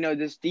 But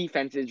this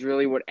defense is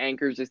really what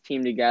anchors this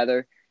team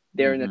together.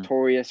 They're Mm-hmm.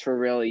 notorious for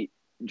really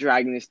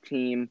dragging this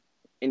team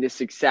into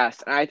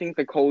success. And I think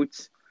the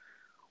Colts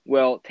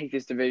will take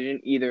this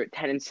division either at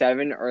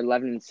 10-7 or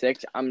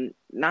 11-6. I'm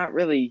not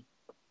really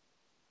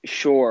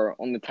sure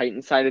on the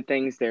Titans side of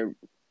things. Their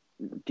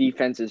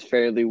defense is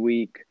fairly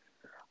weak.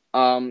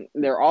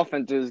 Their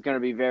offense is going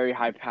to be very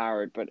high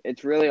powered, but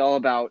it's really all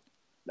about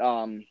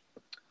um,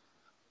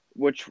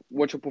 which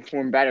will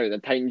perform better, the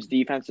Titans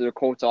defense or the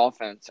Colts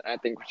offense. And I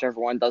think whichever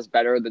one does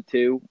better of the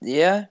two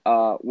Yeah.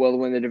 will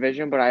win the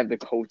division. But I have the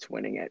Colts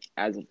winning it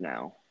as of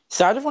now.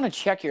 So I just want to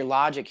check your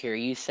logic here.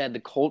 You said the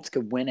Colts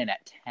could win it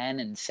at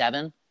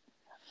 10-7.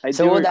 I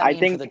So what would do. that I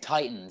mean for the think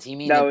Titans? You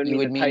mean that that would you mean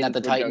would the mean that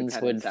the Titans would go Titans ten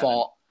and would seven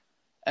fall?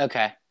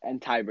 Okay.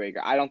 and tiebreaker.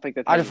 I don't think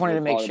the I just Titans wanted to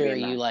would make fall to sure be a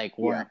you match. like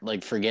Yeah, weren't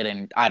like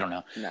forgetting. I don't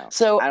know. no, I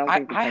So don't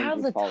think the I Titans have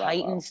would the fall that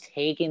low. Titans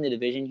taking the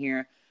division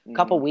here. A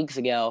couple Hmm. weeks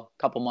ago, a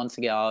couple months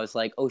ago, I was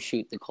like, oh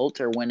shoot, the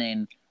Colts are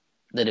winning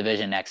the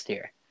division next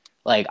year.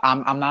 Like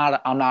I'm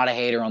not a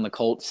hater on the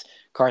Colts.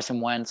 Carson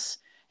Wentz,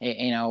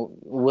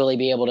 will he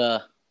be able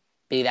to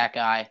be that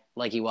guy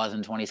like he was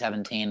in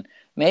 2017?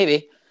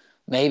 Maybe.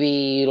 Maybe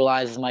he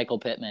utilizes Michael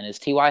Pittman. Is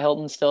T.Y.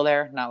 Hilton still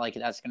there? Not like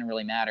that's going to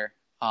really matter.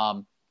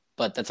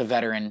 But that's a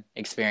veteran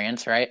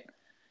experience, right?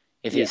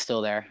 If Yeah. he's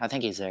still there. I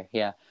think he's there.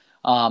 Yeah.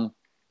 Um,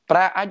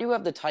 but I do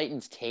have the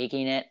Titans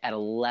taking it at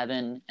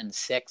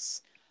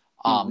 11-6.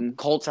 Hmm.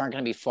 Colts aren't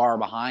going to be far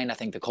behind. I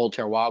think the Colts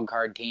are a wild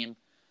card team.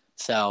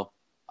 So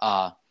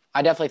I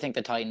definitely think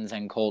the Titans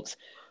and Colts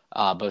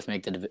both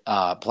make the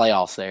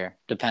playoffs there,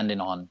 depending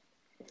on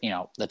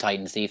the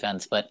Titans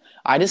defense. But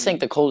I just think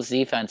Hmm. the Colts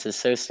defense is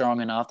so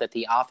strong enough that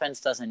the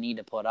offense doesn't need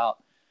to put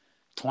up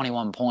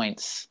 21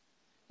 points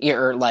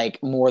or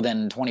like more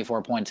than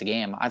 24 points a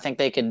game. I think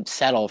they could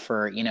settle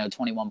for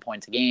 21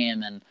 points a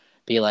game and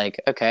be like,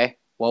 okay,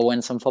 we'll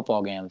win some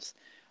football games.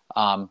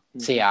 So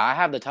Hmm. yeah, I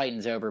have the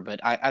Titans over, but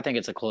I think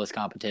it's a close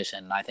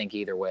competition. I think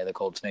either way, the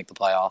Colts make the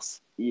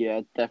playoffs.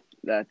 Yeah,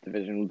 that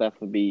division will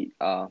definitely be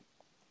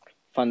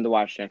fun to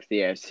watch next to the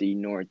AFC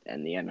North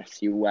and the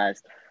NFC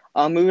West.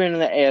 Moving into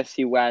the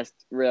AFC West,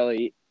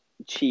 really,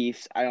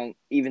 Chiefs. I don't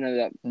even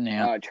though the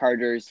Yeah.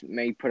 Chargers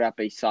may put up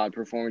a solid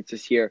performance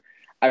this year.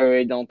 I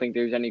really don't think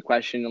there's any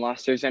question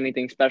unless there's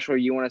anything special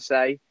you want to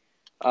say.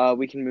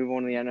 We can move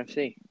on to the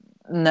NFC.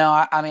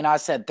 No, I mean I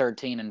said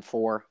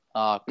 13-4.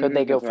 Could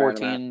they go That's where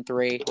I'm at.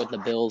 14-3 with the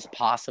Bills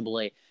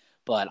possibly?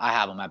 But I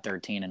have them at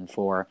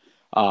 13-4.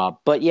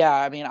 But yeah,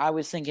 I mean I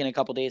was thinking a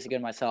couple days ago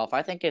myself.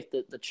 I think if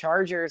the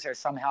Chargers are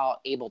somehow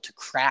able to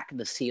crack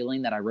the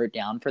ceiling that I wrote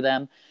down for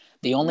them,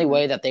 the only Hmm.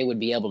 way that they would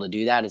be able to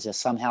do that is if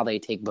somehow they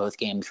take both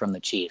games from the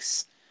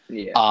Chiefs.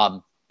 Yeah.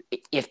 Um,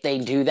 if they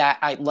do that,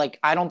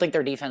 I don't think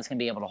their defense can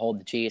be able to hold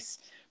the Chiefs,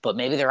 but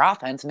maybe their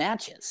offense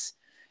matches.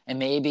 And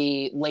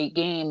maybe late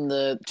game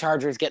the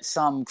Chargers get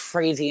some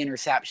crazy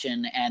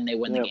interception and they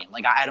win the Yep. game.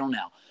 Like I don't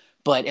know.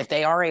 But if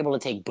they are able to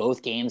take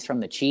both games from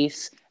the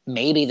Chiefs,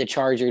 maybe the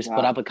Chargers put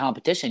Wow. up a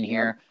competition Yep.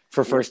 here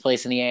for Yep. first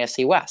place in the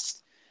AFC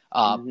West.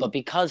 Hmm. But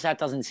because that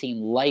doesn't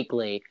seem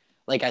likely,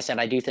 like I said,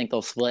 I do think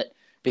they'll split.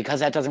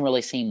 Because that doesn't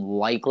really seem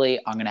likely,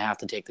 I'm going to have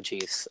to take the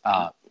Chiefs.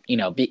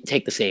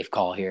 Take the safe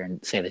call here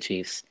and say the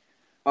Chiefs.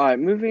 All right,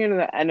 moving into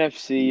the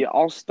NFC,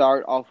 I'll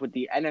start off with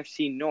the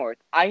NFC North.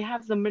 I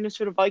have the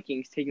Minnesota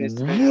Vikings taking this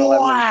division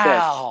 11-6.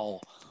 Wow.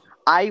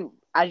 I,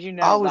 as you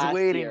know, I was last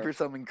waiting year, for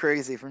something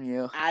crazy from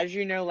you. I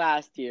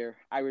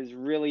was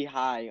really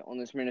high on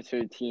this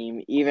Minnesota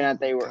team, even Oh at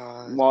my they were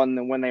god.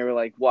 when they were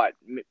like what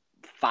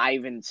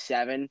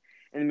 5-7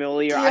 in the middle of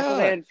the year. I thought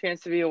they Yeah. had a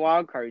chance to be a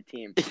wild card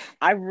team.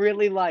 I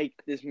really like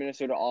this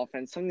Minnesota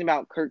offense. Something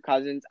about Kirk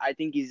Cousins. I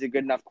think he's a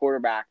good enough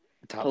quarterback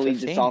to Top lead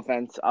this 15.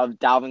 offense of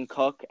Dalvin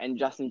Cook and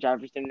Justin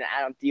Jefferson and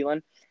Adam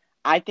Thielen.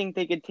 I think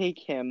they could take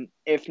him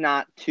if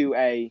not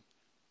a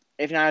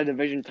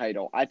division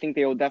title. I think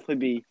they will definitely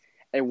be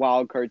a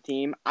wild card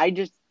team.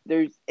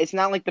 It's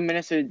not like the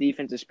Minnesota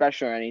defense is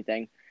special or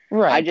anything. I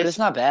Right, but it's just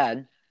not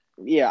bad.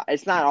 yeah,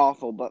 it's not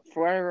awful, but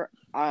for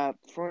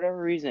whatever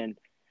reason,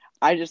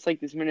 I just like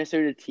this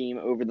Minnesota team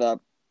over the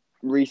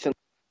recent.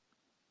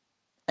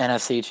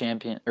 NFC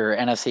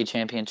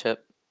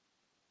championship.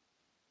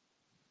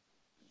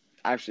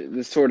 Actually,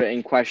 this sort of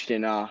in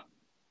question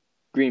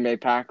Green Bay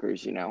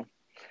Packers.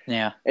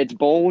 Yeah. It's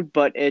bold,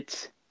 but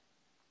it's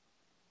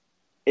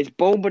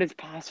bold, but it's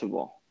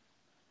possible.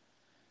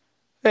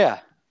 Yeah.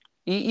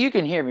 You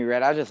can hear me,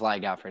 Red. I just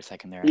lagged out for a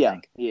second there, I Yeah,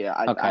 think. yeah.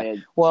 I Okay. had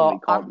somebody Well, I'm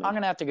called I'm me.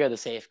 gonna have to go the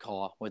safe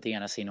call with the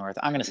NFC North.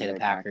 I'm gonna say the Green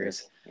Bay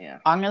Packers. Packers. Yeah.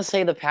 I'm gonna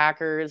say the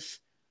Packers.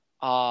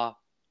 Uh,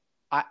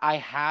 I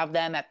have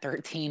them at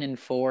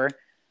 13-4.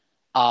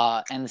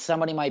 And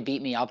somebody might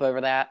beat me up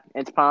over that.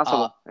 It's Uh,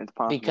 possible. It's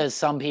possible. because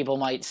some people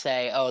might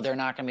say, "Oh, they're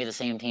not gonna be the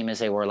same team as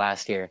they were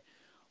last year."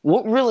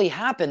 What really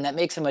happened that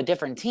makes them a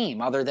different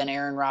team, other than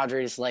Aaron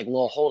Rodgers' like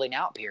little holding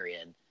out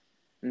period?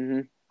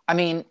 Hmm. I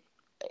mean,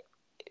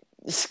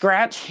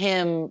 scratch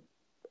him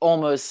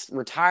almost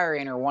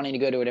retiring or wanting to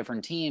go to a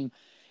different team.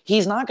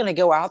 He's not going to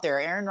go out there.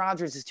 Aaron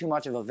Rodgers is too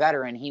much of a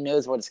veteran. He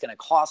knows what it's going to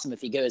cost him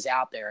if he goes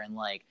out there and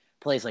like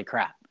plays like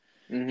crap.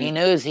 Hmm. He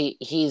knows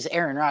he's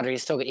Aaron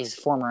Rodgers. He's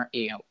former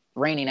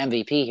reigning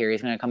MVP here.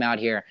 He's going to come out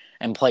here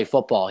and play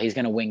football. He's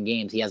going to win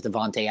games. He has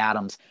Devontae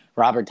Adams,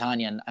 Robert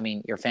Tonyan. I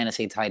mean, your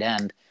fantasy tight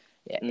end.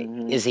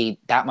 Hmm. Is he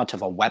that much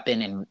of a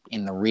weapon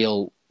in the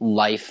real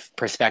life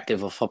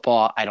perspective of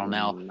football? I don't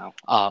know.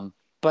 No.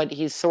 But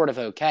he's sort of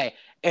okay.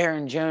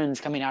 Aaron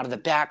Jones coming out of the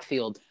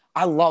backfield.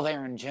 I love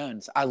Aaron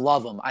Jones. I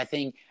love him. I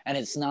think, and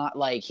it's not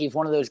like he's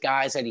one of those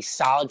guys that he's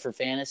solid for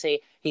fantasy.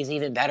 He's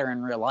even better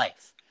in real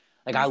life.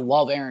 Like I Hmm.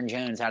 love Aaron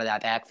Jones out of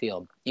that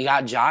backfield. You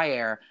got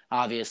Jair,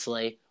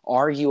 obviously,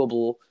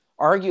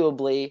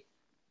 arguably,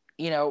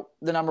 the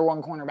number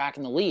one cornerback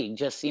in the league.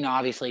 Just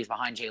obviously he's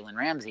behind Jalen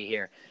Ramsey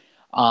here.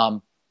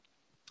 Um,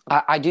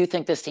 I do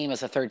think this team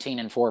has a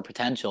 13-4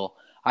 potential.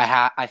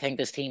 I think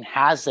this team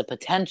has the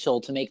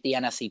potential to make the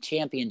NFC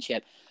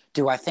Championship.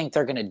 Do I think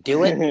they're going to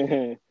do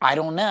it? I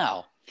don't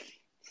know.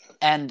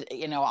 And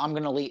I'm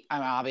going to leave.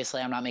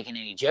 Obviously, I'm not making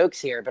any jokes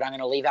here, but I'm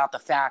going to leave out the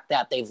fact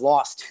that they've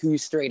lost 2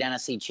 straight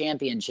NFC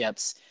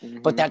championships.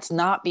 But Hmm. that's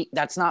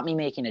not me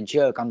making a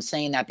joke. I'm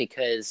saying that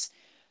because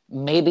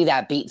maybe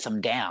that beats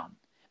them down.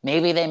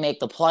 Maybe they make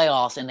the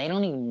playoffs and they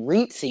don't even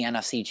reach the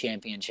NFC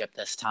championship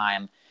this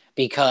time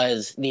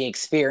because the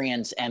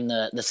experience and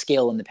the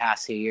skill in the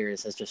past 2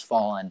 years has just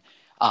fallen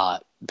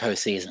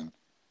postseason.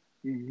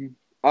 Hmm.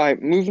 All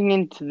right, moving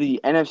into the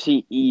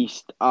NFC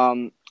East.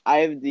 I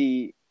have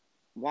the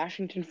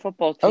Washington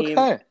football team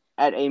Okay.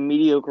 at a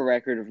mediocre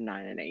record of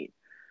 9-8.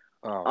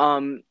 Oh.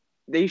 Um,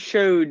 they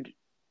showed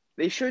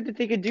they showed that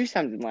they could do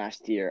something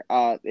last year.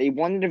 They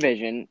won the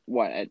division.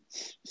 What at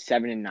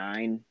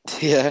 7-9?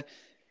 Yeah.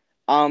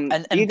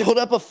 And Gave the put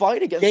up a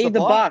fight against the gave the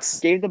Bucks Bucks.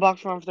 gave the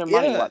Bucks run for their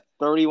money. Yeah. What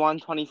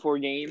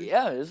 31-24 game.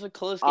 Yeah, it was a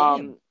close game.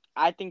 Um,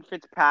 I think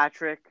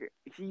Fitzpatrick.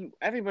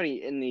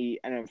 Everybody in the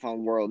NFL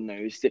world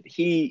knows that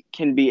he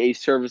can be a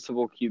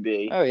serviceable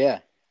QB. Oh yeah.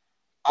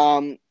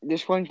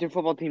 This Washington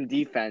football team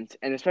defense,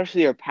 and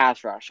especially their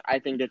pass rush, I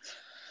think it's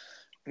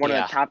one of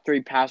the Yeah. top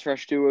three pass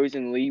rush duos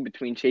in the league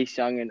between Chase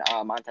Young and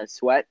Montez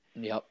Sweat.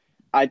 Yep.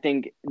 I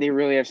think they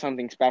really have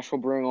something special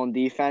brewing on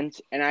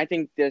defense, and I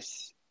think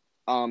this,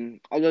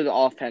 although the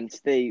offense,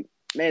 they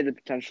may have the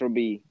potential to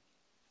be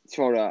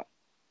sort of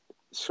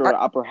I,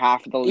 upper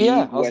half of the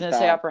yeah, league I was with gonna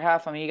say upper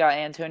half. I mean, you got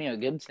Antonio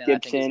Gibson. I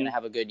think he's gonna Gibson.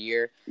 have a good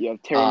year. You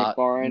have Terry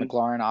McLaurin,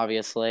 McLaurin,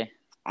 obviously.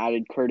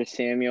 added Curtis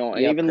Samuel,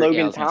 and Yep. even Yeah, I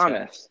Logan was gonna say.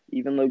 Thomas.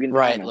 Even Logan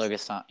Right,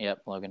 Thomas. Logan.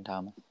 Yep, Logan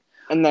Thomas.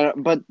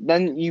 But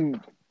then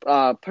you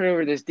put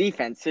over this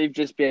defense. They've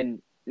just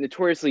been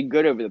notoriously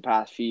good over the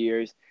past few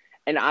years,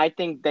 and I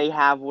think they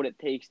have what it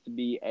takes to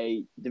be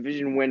a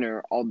division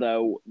winner.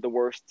 Although the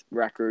worst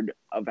record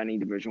of any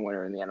division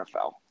winner in the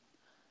NFL.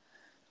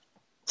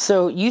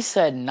 So you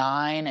said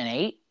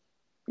 9-8.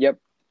 Yep.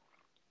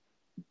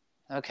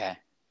 Okay.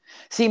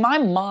 See, my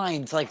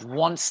mind like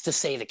wants to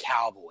say the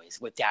Cowboys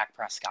with Dak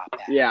Prescott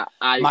back. Yeah.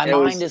 I. My It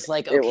mind was. is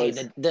like, It okay, was.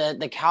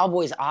 the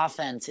Cowboys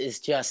offense is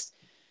just.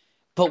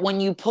 But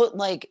when you put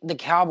like the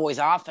Cowboys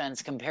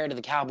offense compared to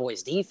the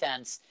Cowboys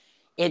defense,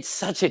 it's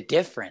such a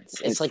difference.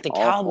 It's It's like the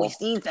Cowboys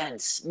awful.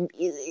 defense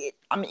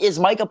is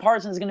Micah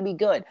Parsons going to be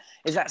good?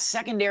 Is that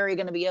secondary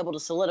going to be able to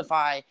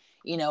solidify?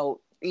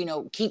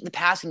 Keep the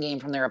passing game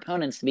from their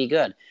opponents to be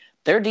good.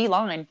 Their D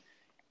line,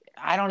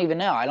 I don't even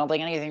know. I don't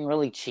think anything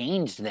really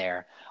changed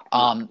there.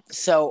 No.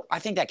 So I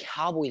think that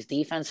Cowboys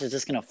defense is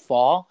just going to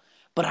fall.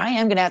 But I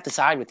am going to have to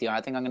side with you.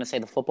 I think I'm going to say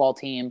the football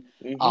team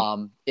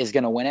Mhm. is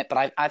going to win it.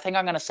 But I think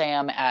I'm going to say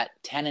I'm at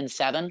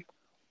 10-7.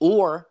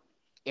 Or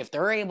if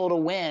they're able to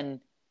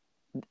win,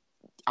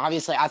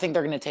 obviously I think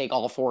they're going to take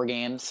all 4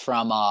 games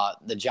from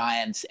the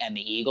Giants and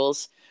the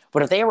Eagles.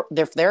 But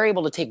if they're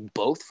able to take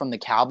both from the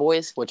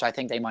Cowboys, which I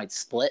think they might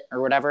split or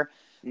whatever,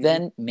 Mhm.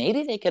 then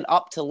maybe they could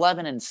up to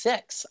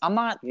 11-6. I'm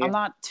not. I'm Yeah.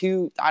 not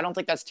too. I don't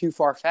think that's too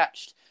far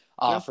fetched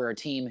No. for a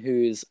team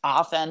whose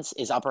offense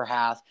is upper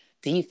half,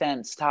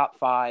 defense top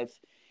 5.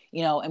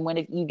 And when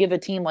you give a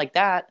team like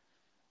that,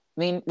 I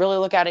mean, really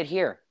look at it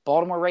here.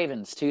 Baltimore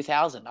Ravens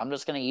 2000. I'm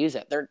just going to use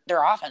it.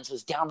 Their offense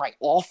was downright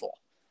awful.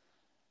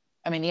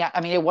 I mean, yeah,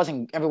 I mean it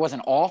wasn't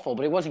awful,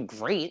 but it wasn't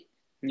great.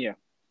 Yeah.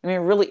 I mean,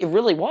 it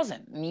really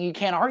wasn't. I mean, you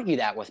can't argue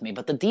that with me.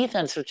 But the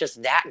defense was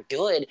just that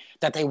good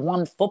that they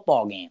won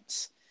football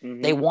games.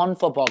 They Mhm. won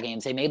football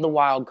games. They made the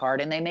wild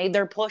card and they made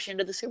their push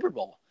into the Super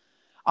Bowl.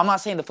 I'm not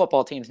saying the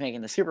football team's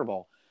making the Super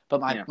Bowl, but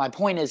Yeah. my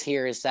point is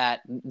here is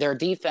that their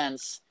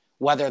defense,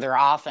 whether their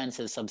offense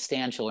is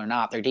substantial or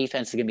not, their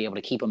defense is going to be able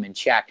to keep them in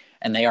check,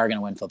 and they are going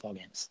to win football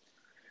games.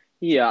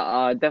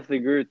 Yeah, definitely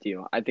agree with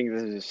you. I think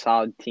this is a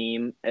solid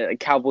team.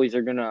 Cowboys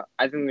are gonna.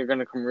 I think they're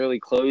gonna come really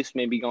close.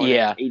 Maybe going to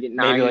Yeah, 8-9,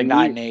 maybe like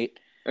maybe 9-8,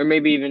 or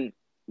maybe even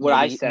what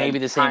I maybe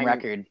said, the same tying.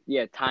 record.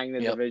 Yeah, tying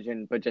the Yep.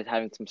 division, but just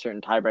having some certain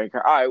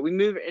tiebreaker. All right, we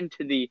move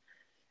into the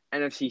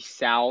NFC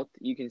South.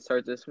 You can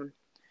start this one.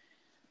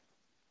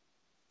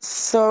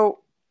 So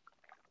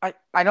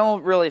I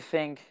don't really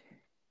think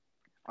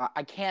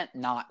I can't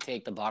not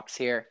take the Bucks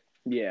here.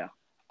 Yeah,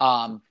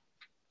 Um,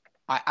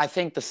 I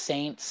think the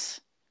Saints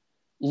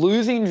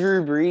losing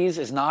Drew Brees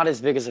is not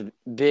as big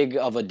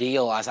of a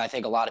deal as I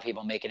think a lot of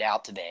people make it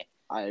out to be.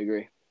 I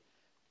agree.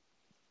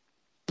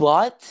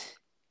 But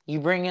you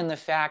bring in the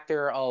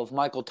factor of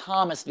Michael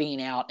Thomas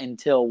being out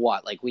until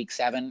what, like week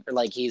 7, or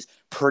like he's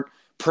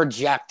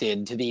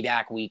projected to be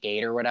back week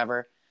 8 or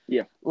whatever.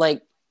 Yeah,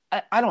 Like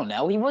I don't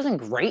know. He wasn't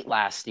great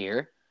last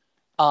year.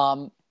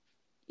 Um,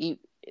 he,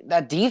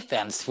 that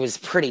defense was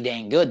pretty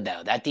dang good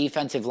though. That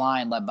defensive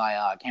line led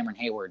by Cameron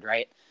Hayward,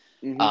 right?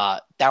 hmm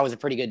That was a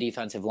pretty good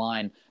defensive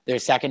line. Their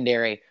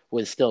secondary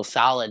was still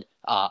solid,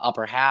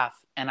 upper half.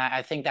 And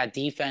I think that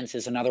defense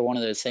is another one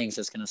of those things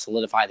that's going to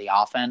solidify the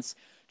offense.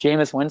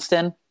 Jameis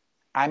Winston,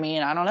 I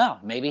mean, I don't know.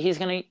 Maybe he is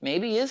going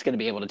to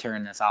be able to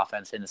turn this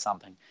offense into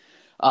something.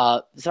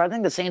 So I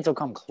think the Saints will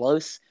come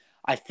close.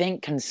 I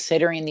think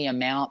considering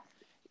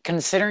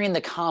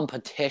the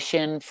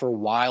competition for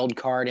wild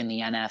card in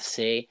the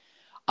NFC,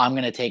 I'm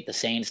going to take the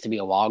Saints to be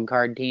a wild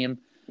card team.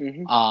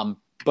 hmm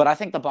But I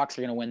think the Bucks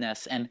are going to win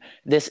this, and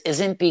this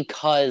isn't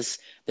because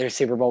they're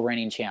Super Bowl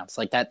reigning champs.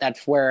 Like that.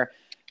 That's where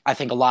I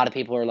think a lot of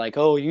people are like,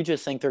 "Oh, you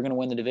just think they're going to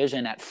win the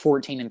division at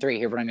 14-3."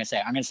 Here's what I'm going to say.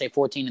 I'm going to say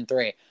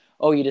 14-3.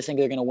 Oh, you just think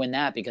they're going to win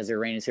that because they're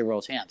reigning Super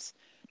Bowl champs?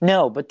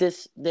 No, but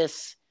this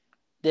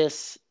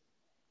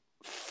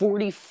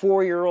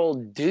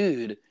 44-year-old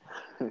dude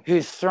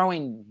who's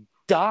throwing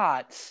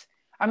dots.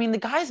 I mean, the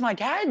guy's my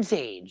dad's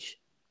age.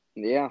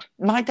 Yeah,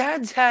 My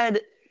dad's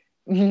had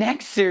neck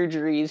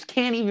surgeries,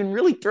 can't even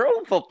really throw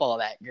a football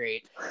that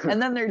great.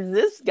 And then there's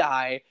this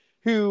guy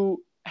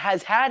who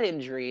has had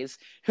injuries,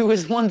 who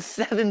has won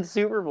 7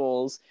 Super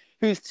Bowls,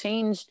 who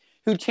changed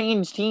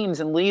teams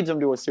and leads them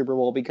to a Super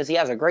Bowl because he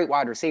has a great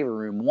wide receiver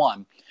room.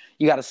 One,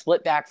 you got a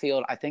split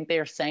backfield. I think they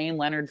are saying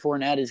Leonard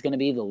Fournette is going to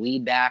be the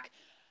lead back.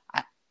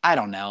 I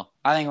don't know.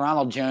 I think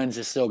Ronald Jones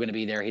is still going to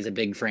be there. He's a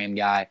big frame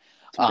guy.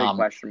 it's a big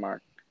question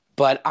mark.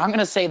 But I'm going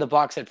to say the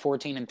Bucks at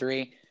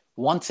 14-3.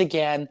 Once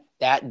again,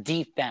 that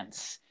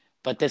defense.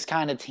 But this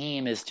kind of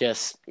team is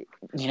just,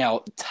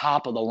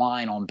 top of the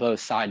line on both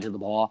sides of the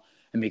ball.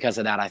 And because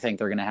of that, I think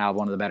they're going to have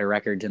one of the better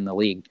records in the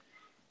league.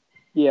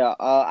 Yeah,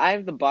 I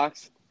have the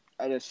Bucks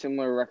at a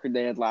similar record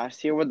they had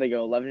last year. Would they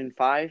go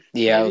 11-5?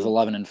 Yeah, it was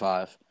Maybe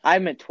 11-5.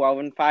 I'm at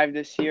 12-5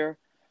 this year.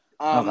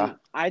 Okay.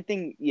 I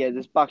think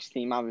this Bucks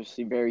team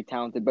obviously very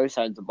talented, both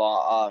sides of the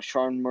ball.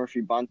 Sean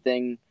Murphy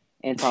Bunting,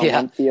 Anton Yeah.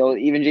 Winfield,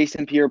 even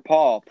Jason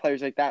Pierre-Paul,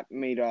 players like that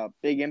made a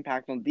big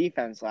impact on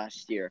defense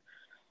last year.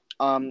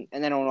 And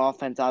then on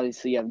offense,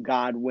 obviously you have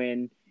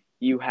Godwin,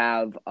 you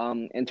have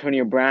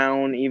Antonio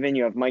Brown, even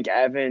you have Mike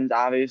Evans,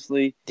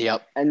 obviously,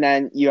 Yep. and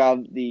then you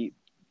have the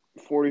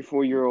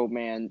 44-year-old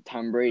man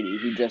Tom Brady,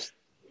 who just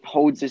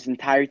holds this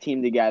entire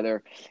team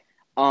together.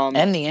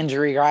 And the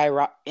injury guy,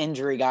 Rob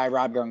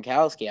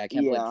Gronkowski. I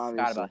can't Yeah, believe I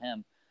forgot obviously. about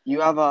him. You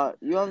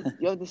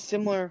have the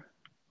similar,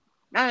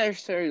 not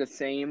necessarily the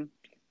same,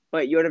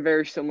 but you had a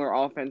very similar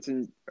offense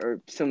or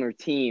similar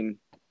team,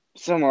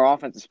 similar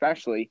offense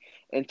especially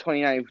in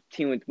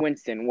 2019 with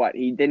Winston. What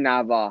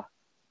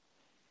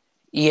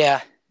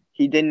Yeah.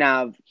 he didn't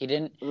have He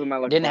didn't who am I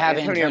looking didn't for? have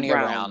Antonio Antonio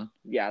Brown, Brown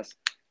yes,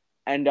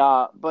 and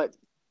but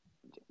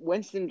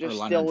Winston or just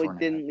Leonard still Fournette.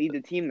 didn't lead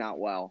the team that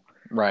well.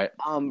 Right.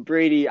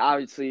 Brady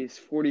obviously is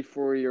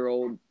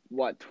 44-year-old,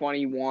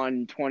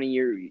 20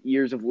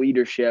 years of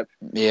leadership.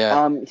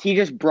 Yeah. He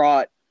just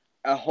brought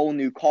a whole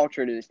new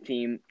culture to this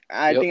team.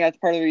 I Yep. think that's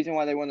part of the reason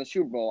why they won the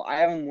Super Bowl. I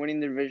have them winning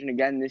the division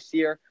again this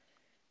year,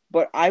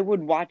 but I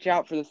would watch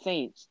out for the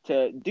Saints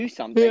to do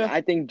something. Yeah.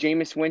 I think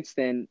Jameis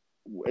Winston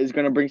is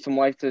going to bring some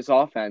life to this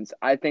offense.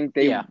 I think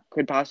they Yeah.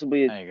 could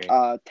possibly I agree.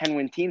 a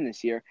 10-win team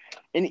this year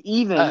and Oh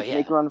even yeah.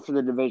 make a run for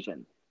the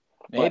division.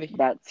 But Maybe.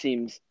 that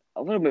seems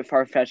a little bit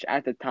far-fetched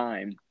at the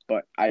time,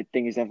 but I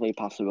think it's definitely a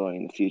possibility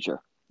in the future.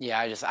 Yeah,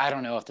 I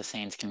don't know if the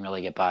Saints can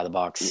really get by the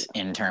Bucks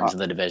Yeah. in terms of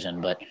the division,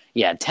 but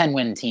yeah,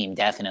 10-win team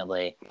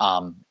definitely.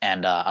 And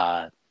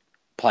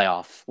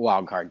playoff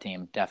wild card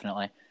team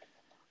definitely.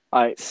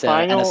 All right, So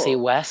NFC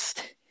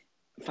West.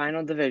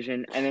 final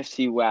division,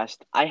 NFC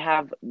West. I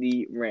have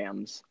the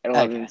Rams at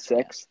 11 Okay. and Yeah.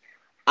 6.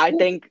 I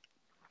think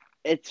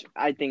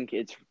I think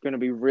it's going to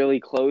be really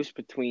close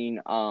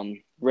between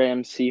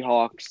Rams,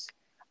 Seahawks.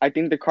 I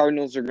think the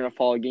Cardinals are going to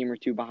fall a game or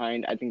two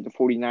behind. I think the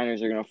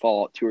 49ers are going to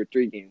fall 2 or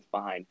 3 games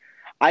behind.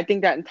 I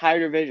think that entire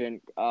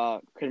division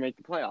could make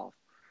the playoff.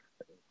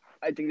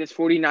 I think this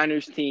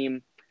 49ers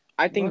team,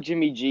 I think What?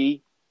 Jimmy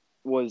G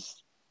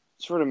was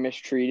sort of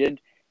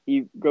mistreated.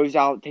 He goes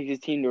out, takes his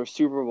team to a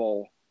Super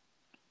Bowl,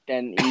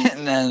 then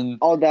And then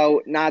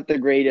although not the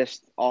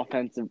greatest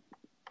offensive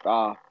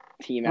uh,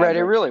 team right, it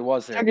ever, really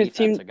was their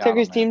defense that took got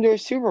his them there. team to a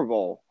Super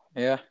Bowl.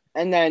 Yeah.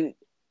 And then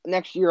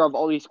next year of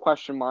all these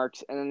question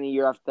marks, and then the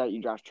year after that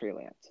you draft Trey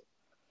Lance.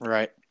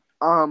 Right.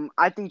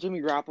 I think Jimmy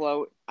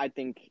Garoppolo. I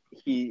think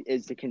he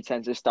is the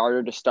consensus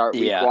starter to start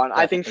Week Yeah. One.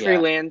 I think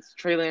Definitely. Yeah.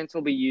 Trey Lance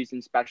will be used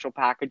in special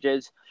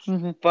packages.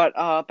 Mm-hmm. But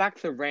back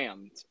to the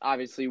Rams.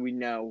 Obviously, we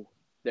know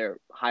their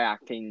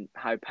high-acting,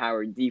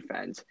 high-powered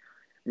defense.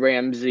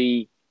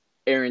 Ramsey,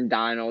 Aaron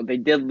Donald. They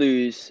did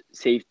lose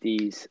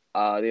safeties.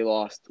 They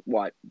lost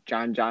what?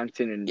 John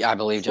Johnson and Yeah, I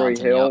believe Troy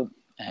Johnson. Yep. Hill.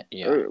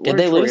 Yeah. Or Did where did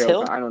they Troy lose Hill go?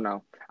 Hill? I don't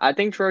know. I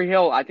think Troy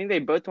Hill. I think they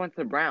both went to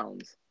the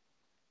Browns.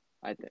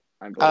 I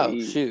Oh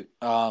believe. shoot.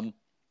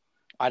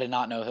 I did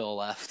not know Hill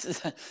left.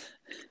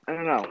 I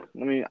don't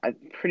know. I'm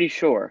pretty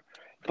sure.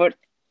 But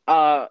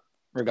Regardless.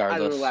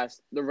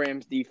 nevertheless, the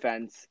Rams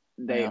defense,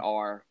 they Yeah.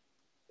 are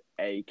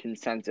a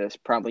consensus,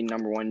 probably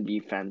number one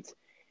defense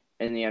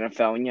in the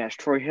NFL. And yes,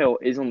 Troy Hill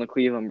is on the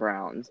Cleveland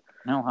Browns.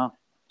 No, huh?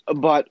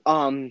 But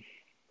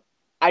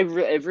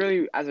it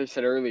really, as I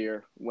said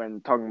earlier,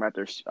 when talking about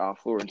their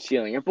floor and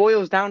ceiling, it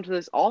boils down to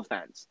this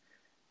offense.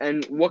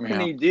 And what can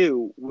Yeah. they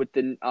do with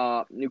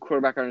the new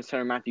quarterback on the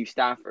center, Matthew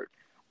Stafford?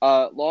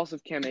 Loss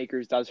of Cam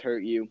Akers does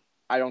hurt you.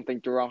 I don't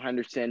think Darrell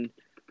Henderson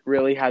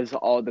really has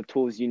all the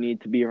tools you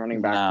need to be a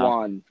running back No.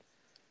 one.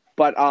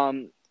 But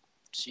the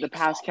Cheek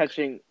pass funk.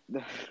 catching,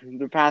 the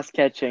the pass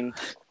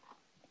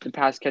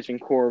catching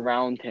core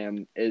around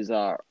him is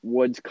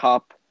Woods,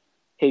 Cup,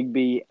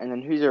 Higbee, and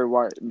then who's their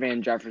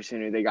Van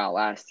Jefferson who they got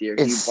last year.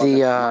 He It's wasn't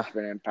the much of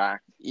an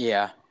impact,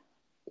 yeah.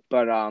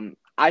 but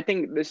I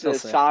think this They'll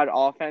is a see. solid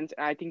offense,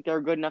 and I think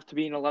they're good enough to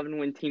be an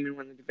 11-win team and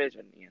win the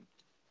division. Ian.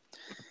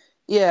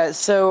 Yeah,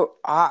 so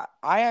I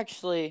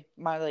actually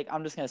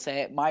I'm just gonna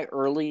say it, my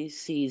early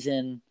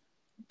season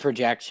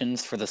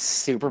projections for the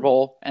Super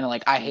Bowl, and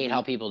I hate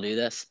how people do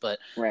this, but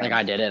I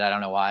Rams. did it, I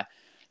don't know why.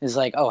 It's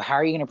oh, how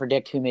are you gonna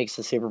predict who makes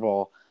the Super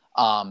Bowl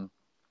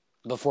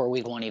before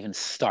week one even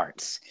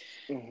starts?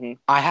 Mm-hmm.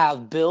 I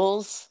have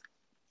Bills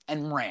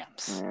and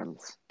Rams.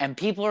 Rams. And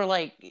people are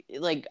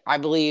I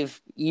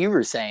believe you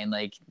were saying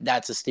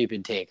that's a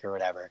stupid take or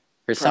whatever.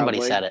 Or somebody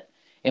Probably. said it.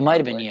 It might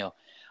have been you.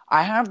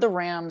 I have the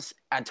Rams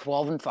at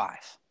 12-5.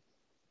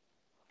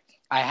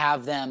 I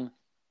have the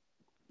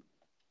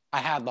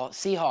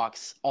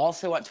Seahawks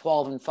also at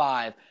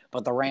 12-5,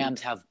 but the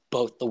Rams have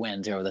both the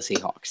wins over the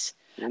Seahawks.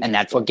 And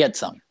that's what gets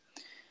them.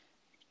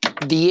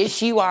 The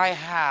issue I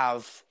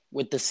have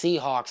with the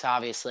Seahawks,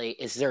 obviously,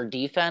 is their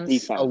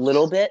defense. A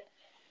little bit.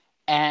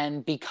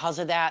 And because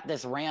of that,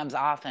 this Rams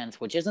offense,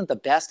 which isn't the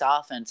best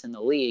offense in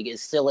the league,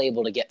 is still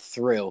able to get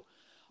through.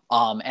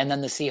 And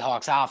then the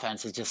Seahawks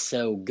offense is just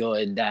so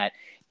good that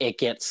it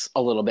gets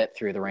a little bit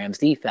through the Rams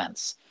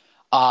defense.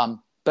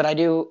 But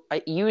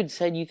you had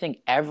said you think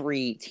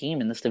every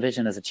team in this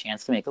division has a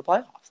chance to make the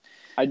playoffs.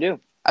 I do.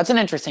 That's an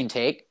interesting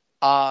take.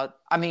 I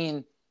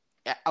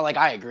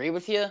agree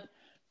with you,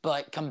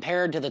 but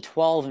compared to the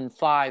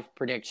 12-5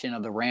 prediction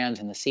of the Rams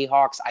and the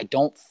Seahawks, I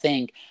don't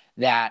think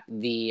that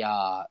the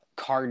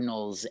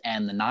Cardinals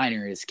and the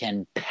Niners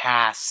can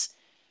pass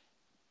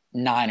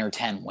 9 or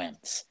 10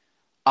 wins.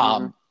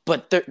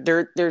 But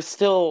they're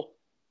still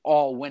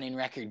all winning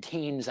record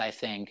teams, I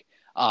think,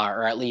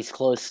 or at least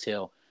close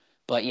to.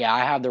 But yeah, I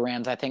have the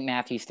Rams. I think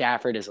Matthew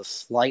Stafford is a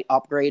slight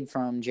upgrade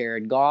from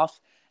Jared Goff,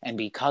 and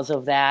because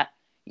of that,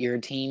 your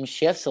team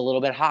shifts a little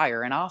bit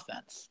higher in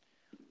offense.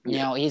 You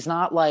know, he's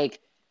not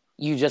like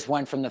you just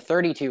went from the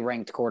 32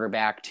 ranked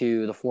quarterback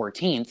to the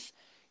 14th.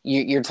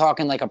 You're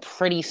talking like a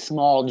pretty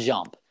small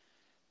jump.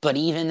 But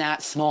even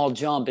that small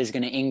jump is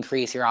going to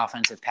increase your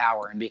offensive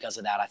power, and because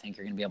of that, I think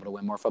you're going to be able to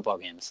win more football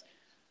games.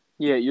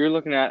 Yeah, you're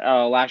looking at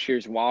last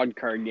year's wild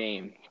card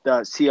game.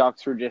 The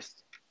Seahawks were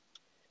just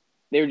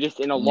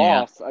in a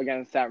loss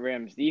against that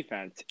Rams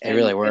defense. They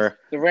really were.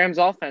 The Rams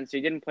offense,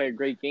 they didn't play a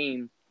great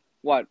game.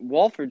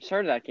 Walford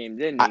started that game,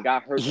 didn't he?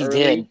 Got hurt He early.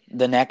 did.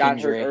 The neck Got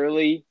injury. hurt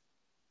early.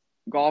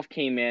 Goff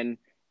came in,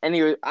 and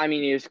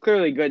he was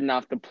clearly good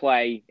enough to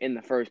play in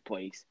the first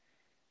place.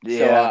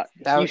 Yeah,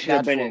 so he should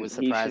have been what in. was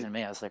surprising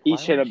me. I was like, he why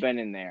should have been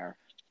in there.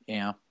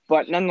 Yeah.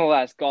 But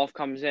nonetheless, Goff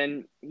comes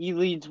in. He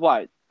leads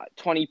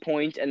 20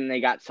 points, and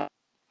they got some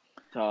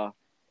to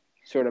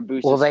sort of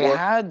boost. Well, the they score.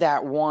 had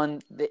that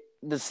one.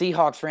 The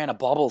Seahawks ran a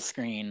bubble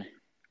screen.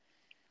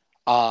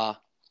 I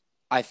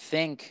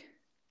think.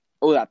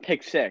 Oh, that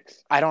pick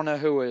six. I don't know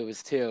who it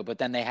was to, but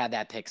then they had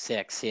that pick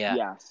six. Yeah.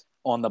 Yes.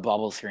 On the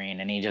bubble screen,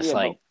 and he just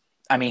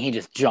he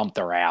just jumped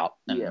the route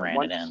and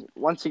ran it in.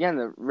 Once again,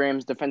 the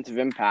Rams' defensive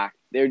impact.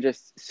 They're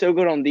just so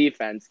good on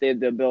defense. They have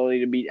the ability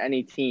to beat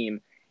any team,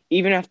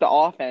 even if the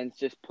offense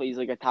just plays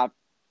like a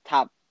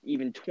top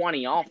even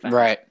 20 offense.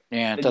 Right.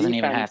 Yeah, it The doesn't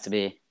even have to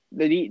defense,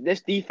 be.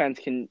 this defense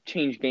can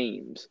change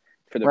games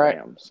for the Right.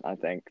 Rams, I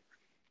think.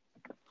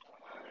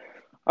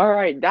 All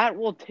right, that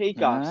will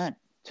take All us right.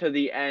 to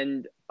the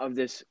end of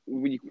this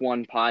week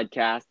 1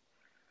 podcast.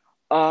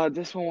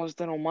 This one was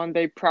done on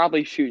Monday.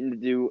 Probably shooting to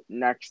do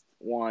next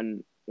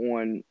one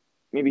on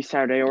maybe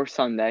Saturday or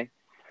Sunday.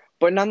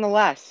 But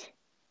nonetheless,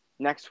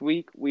 next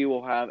week we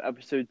will have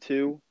episode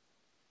 2.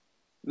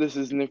 This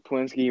is Nick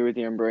Polinsky here with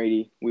Ian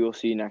Brady. We will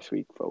see you next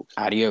week, folks.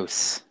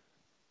 Adios.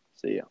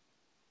 See ya.